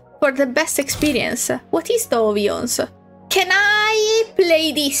Ovions for the best experience. What is the Ovions? Can I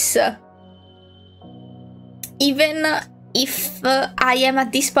play this? Even if I am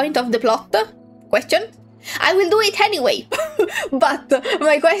at this point of the plot? Question? I will do it anyway. But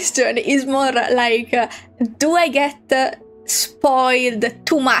my question is more like, do I get spoiled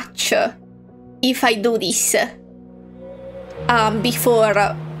too much if I do this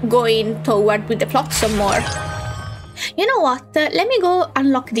before going toward with the plot some more? You know what? Let me go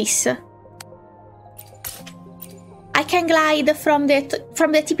unlock this. I can glide from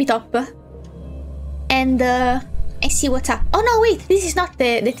the tippy top and see what's up. Oh no, wait, this is not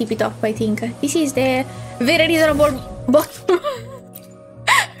the tippy top. I think this is the very reasonable bottom.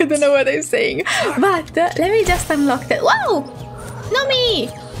 I don't know what I'm saying, but let me just unlock that. Whoa, no me.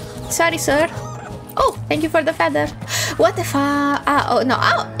 Sorry, sir. Oh, thank you for the feather. What if oh no,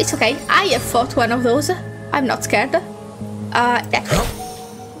 oh, it's okay. I have fought one of those. I'm not scared. That way.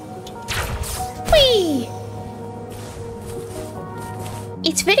 Whee!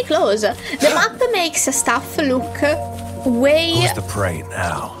 It's very close. The map makes stuff look way... Who's the prey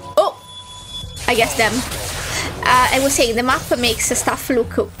now? Oh! I guess them. I was saying, the map makes stuff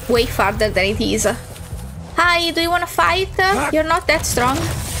look way farther than it is. Hi, do you want to fight? You're not that strong.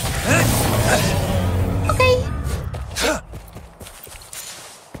 Okay.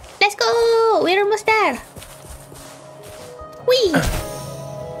 Let's go! We're almost there. Whee!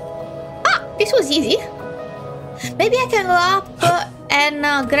 Ah, this was easy. Maybe I can go up and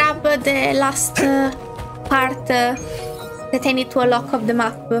grab the last part that I need to unlock of the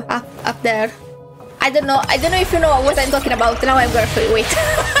map up there. I don't know if you know what I'm talking about. Now I'm gonna show you. Wait.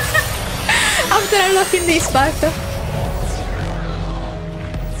 After unlocking this part.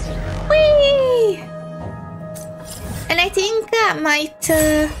 Whee! And I think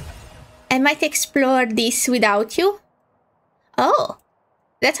I might explore this without you. Oh,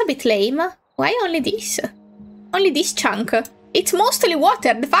 that's a bit lame. Why only this? Only this chunk. It's mostly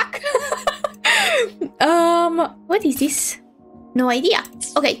water, the fuck? What is this? No idea.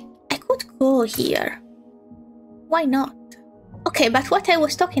 Okay, I could go here. Why not? Okay, but what I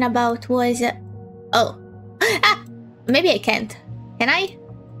was talking about was... oh. Ah! Maybe I can't. Can I?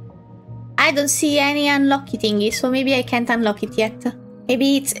 I don't see any unlocky thingy, so maybe I can't unlock it yet.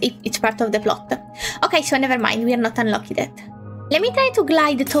 Maybe it's part of the plot. Okay, so never mind, we are not unlocking that. Let me try to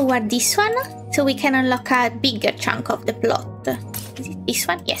glide toward this one, so we can unlock a bigger chunk of the plot. Is it this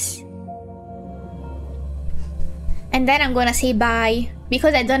one? Yes. And then I'm gonna say bye,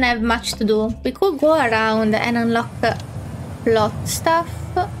 because I don't have much to do. We could go around and unlock plot stuff.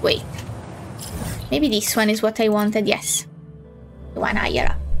 Wait. Maybe this one is what I wanted, yes. The one higher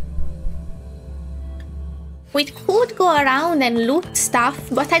up. We could go around and loot stuff,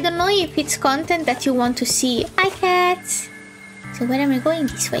 but I don't know if it's content that you want to see. Hi, cats! So where am I going?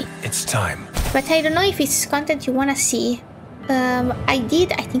 This way. It's time. But I don't know if it's content you want to see. I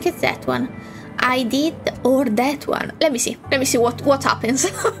did, I think it's that one. I did, or that one. Let me see what happens.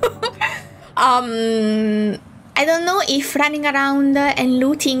 I don't know if running around and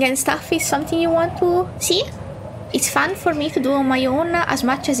looting and stuff is something you want to see. It's fun for me to do on my own as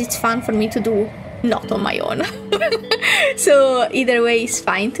much as it's fun for me to do not on my own. So either way is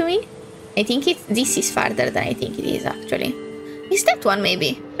fine to me. I think this is farther than I think it is actually. Is that one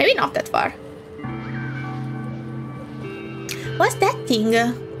maybe? Maybe not that far. What's that thing?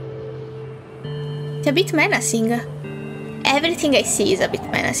 It's a bit menacing. Everything I see is a bit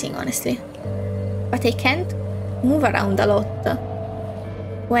menacing, honestly. But I can't move around a lot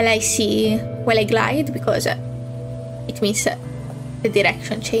while I glide, because it means the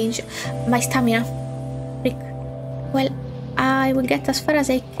direction change. My stamina. Frick. Well, I will get as far as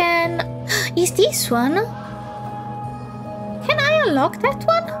I can. Is this one? Can I unlock that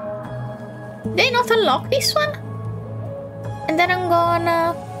one? Did I not unlock this one? And then I'm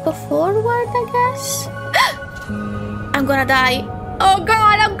gonna go forward, I guess. I'm gonna die. Oh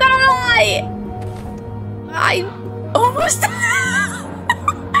god, I'm gonna die! I almost...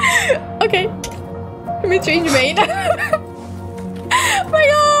 Okay. Let me change main. My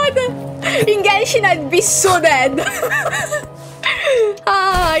god! In Genshin I'd be so dead.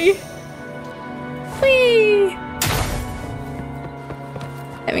 Hi! Whee!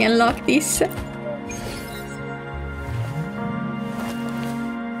 Let me unlock this.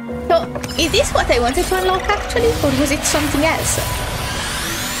 So, is this what I wanted to unlock actually? Or was it something else?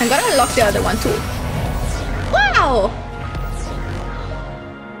 I'm gonna unlock the other one too. Wow!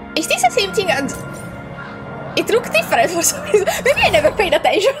 Is this the same thing as... It looked different for some reason. Maybe I never paid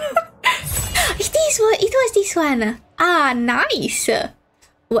attention. It was this one. Ah, nice.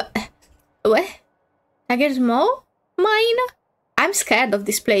 What? Tiger's Maw? Mine? I'm scared of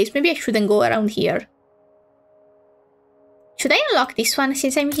this place. Maybe I shouldn't go around here. Should I unlock this one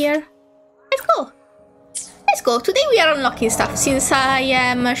since I'm here? Let's go. Let's go. Today we are unlocking stuff since I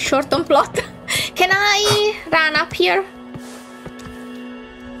am short on plot. Can I run up here?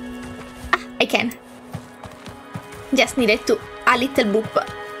 Ah, I can. Just needed to a little boop.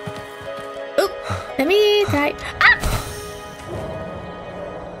 Oop, let me try. Ah!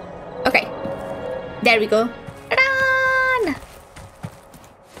 Okay. There we go. Run!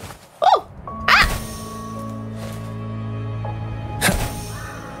 Oh! Ah!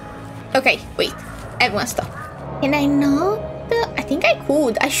 Okay, wait. Everyone stop. Can I not? I think I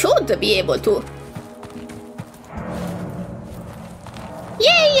could. I should be able to.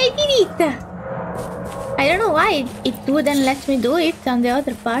 Yay, I did it! I don't know why it wouldn't let me do it on the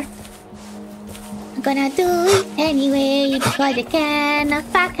other part. I'm gonna do it anyway because I can.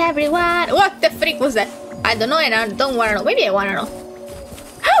 Fuck everyone. What the freak was that? I don't know and I don't wanna know. Maybe I wanna know.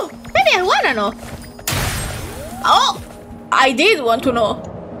 Oh, maybe I wanna know. Oh, I did want to know.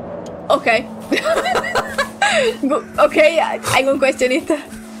 Okay. Okay, I won't question it.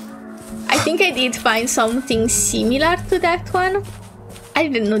 I think I did find something similar to that one. I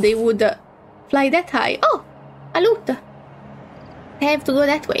didn't know they would fly that high. Oh, a loot. I have to go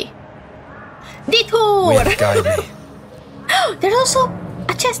that way. Detour! Wait, guide me. There's also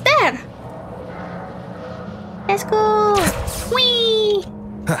a chest there. Let's go. Whee!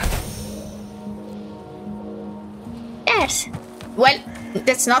 There's. Well,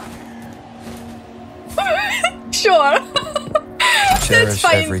 that's not. Sure. That's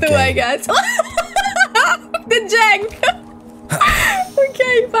fine too, I guess. The jank.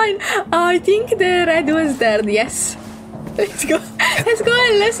 Okay, fine. I think the red was there, yes. Let's go. Let's go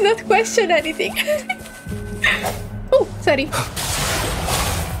and let's not question anything. Oh, sorry.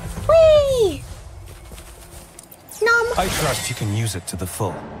 Whee! Nom. I trust you can use it to the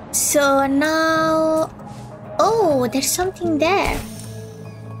full. So now... Oh, there's something there.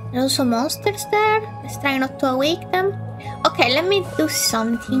 There's also monsters there. Let's try not to awake them. Okay, let me do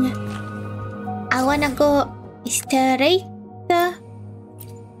something. I wanna go straight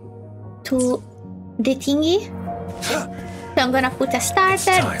to the thingy. So I'm gonna put a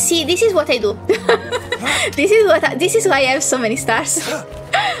starter. See, this is what I do. This is why I have so many stars.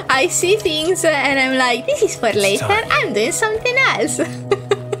 I see things and I'm like, this is for later. I'm doing something else.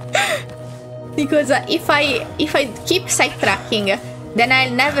 Because if I keep sidetracking, then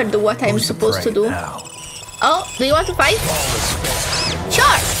I'll never do what I'm supposed to do. Now. Oh, do you want to fight?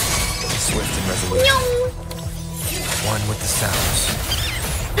 Sure. Swift and resolute. One with the sounds.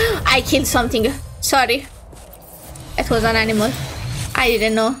 I killed something. Sorry. It was an animal. I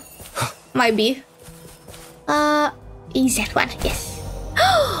didn't know. Might be. Is that one? Yes.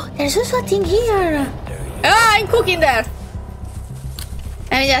 There's also a thing here. Ah, I'm cooking there.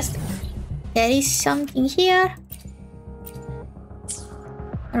 Let me just... There is something here.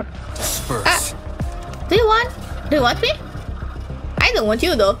 disperse. Do you want me? I don't want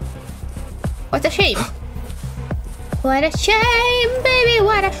you though. What a shame. What a shame, baby,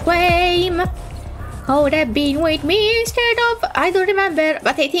 what a shame. Could have been with me instead of... I don't remember,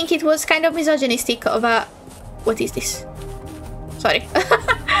 but I think it was kind of misogynistic of a... What is this? Sorry.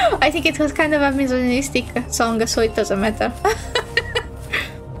 I think it was kind of a misogynistic song, so it doesn't matter.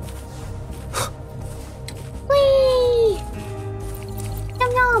 Whee!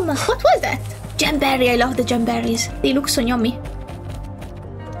 Yum yum! What was that? Jamberry, I love the jamberries. They look so yummy.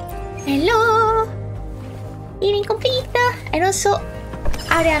 Hello! Evening complete, and also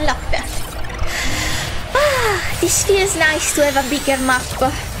area unlocked. Ah, this feels nice to have a bigger map.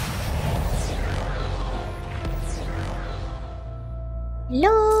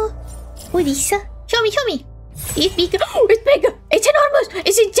 Hello? What is this? Show me! It's big! Oh, it's big! It's enormous!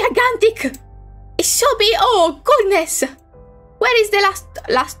 It's gigantic! It's so big! Oh, goodness! Where is the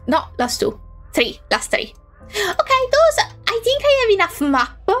last two? Last three. Okay, those, I think I have enough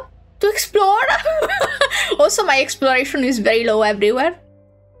map to explore. Also, my exploration is very low everywhere.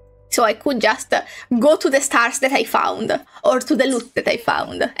 So I could just go to the stars that I found, or to the loot that I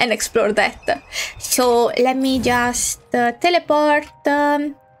found, and explore that. So let me just teleport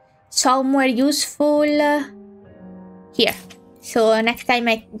somewhere useful here. So next time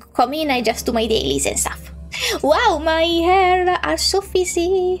I come in, I just do my dailies and stuff. Wow, my hair are so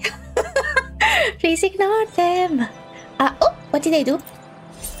fizzy. Please ignore them. Oh, what did I do?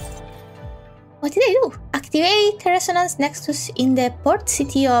 What did I do? Activate resonance nexus in the port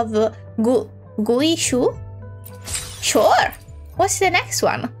city of Guishu? Sure! What's the next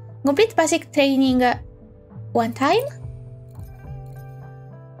one? Complete basic training one time?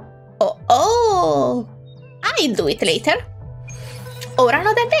 Oh! I'll do it later. Or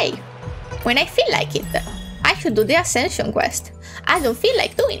another day. When I feel like it. I should do the Ascension quest. I don't feel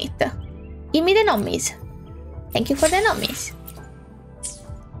like doing it. Give me the nummies. Thank you for the nummies.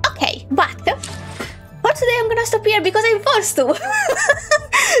 Okay, but for today I'm gonna stop here because I'm forced to.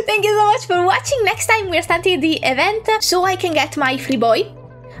 Thank you so much for watching. Next time we're starting the event so I can get my free boy.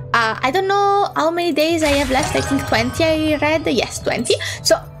 I don't know how many days I have left. I think 20 I read. Yes, 20.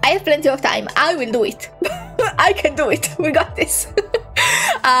 So I have plenty of time. I will do it. I can do it. We got this.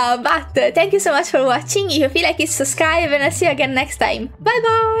 But thank you so much for watching. If you feel like it, subscribe and I'll see you again next time. Bye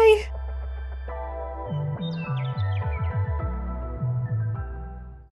bye.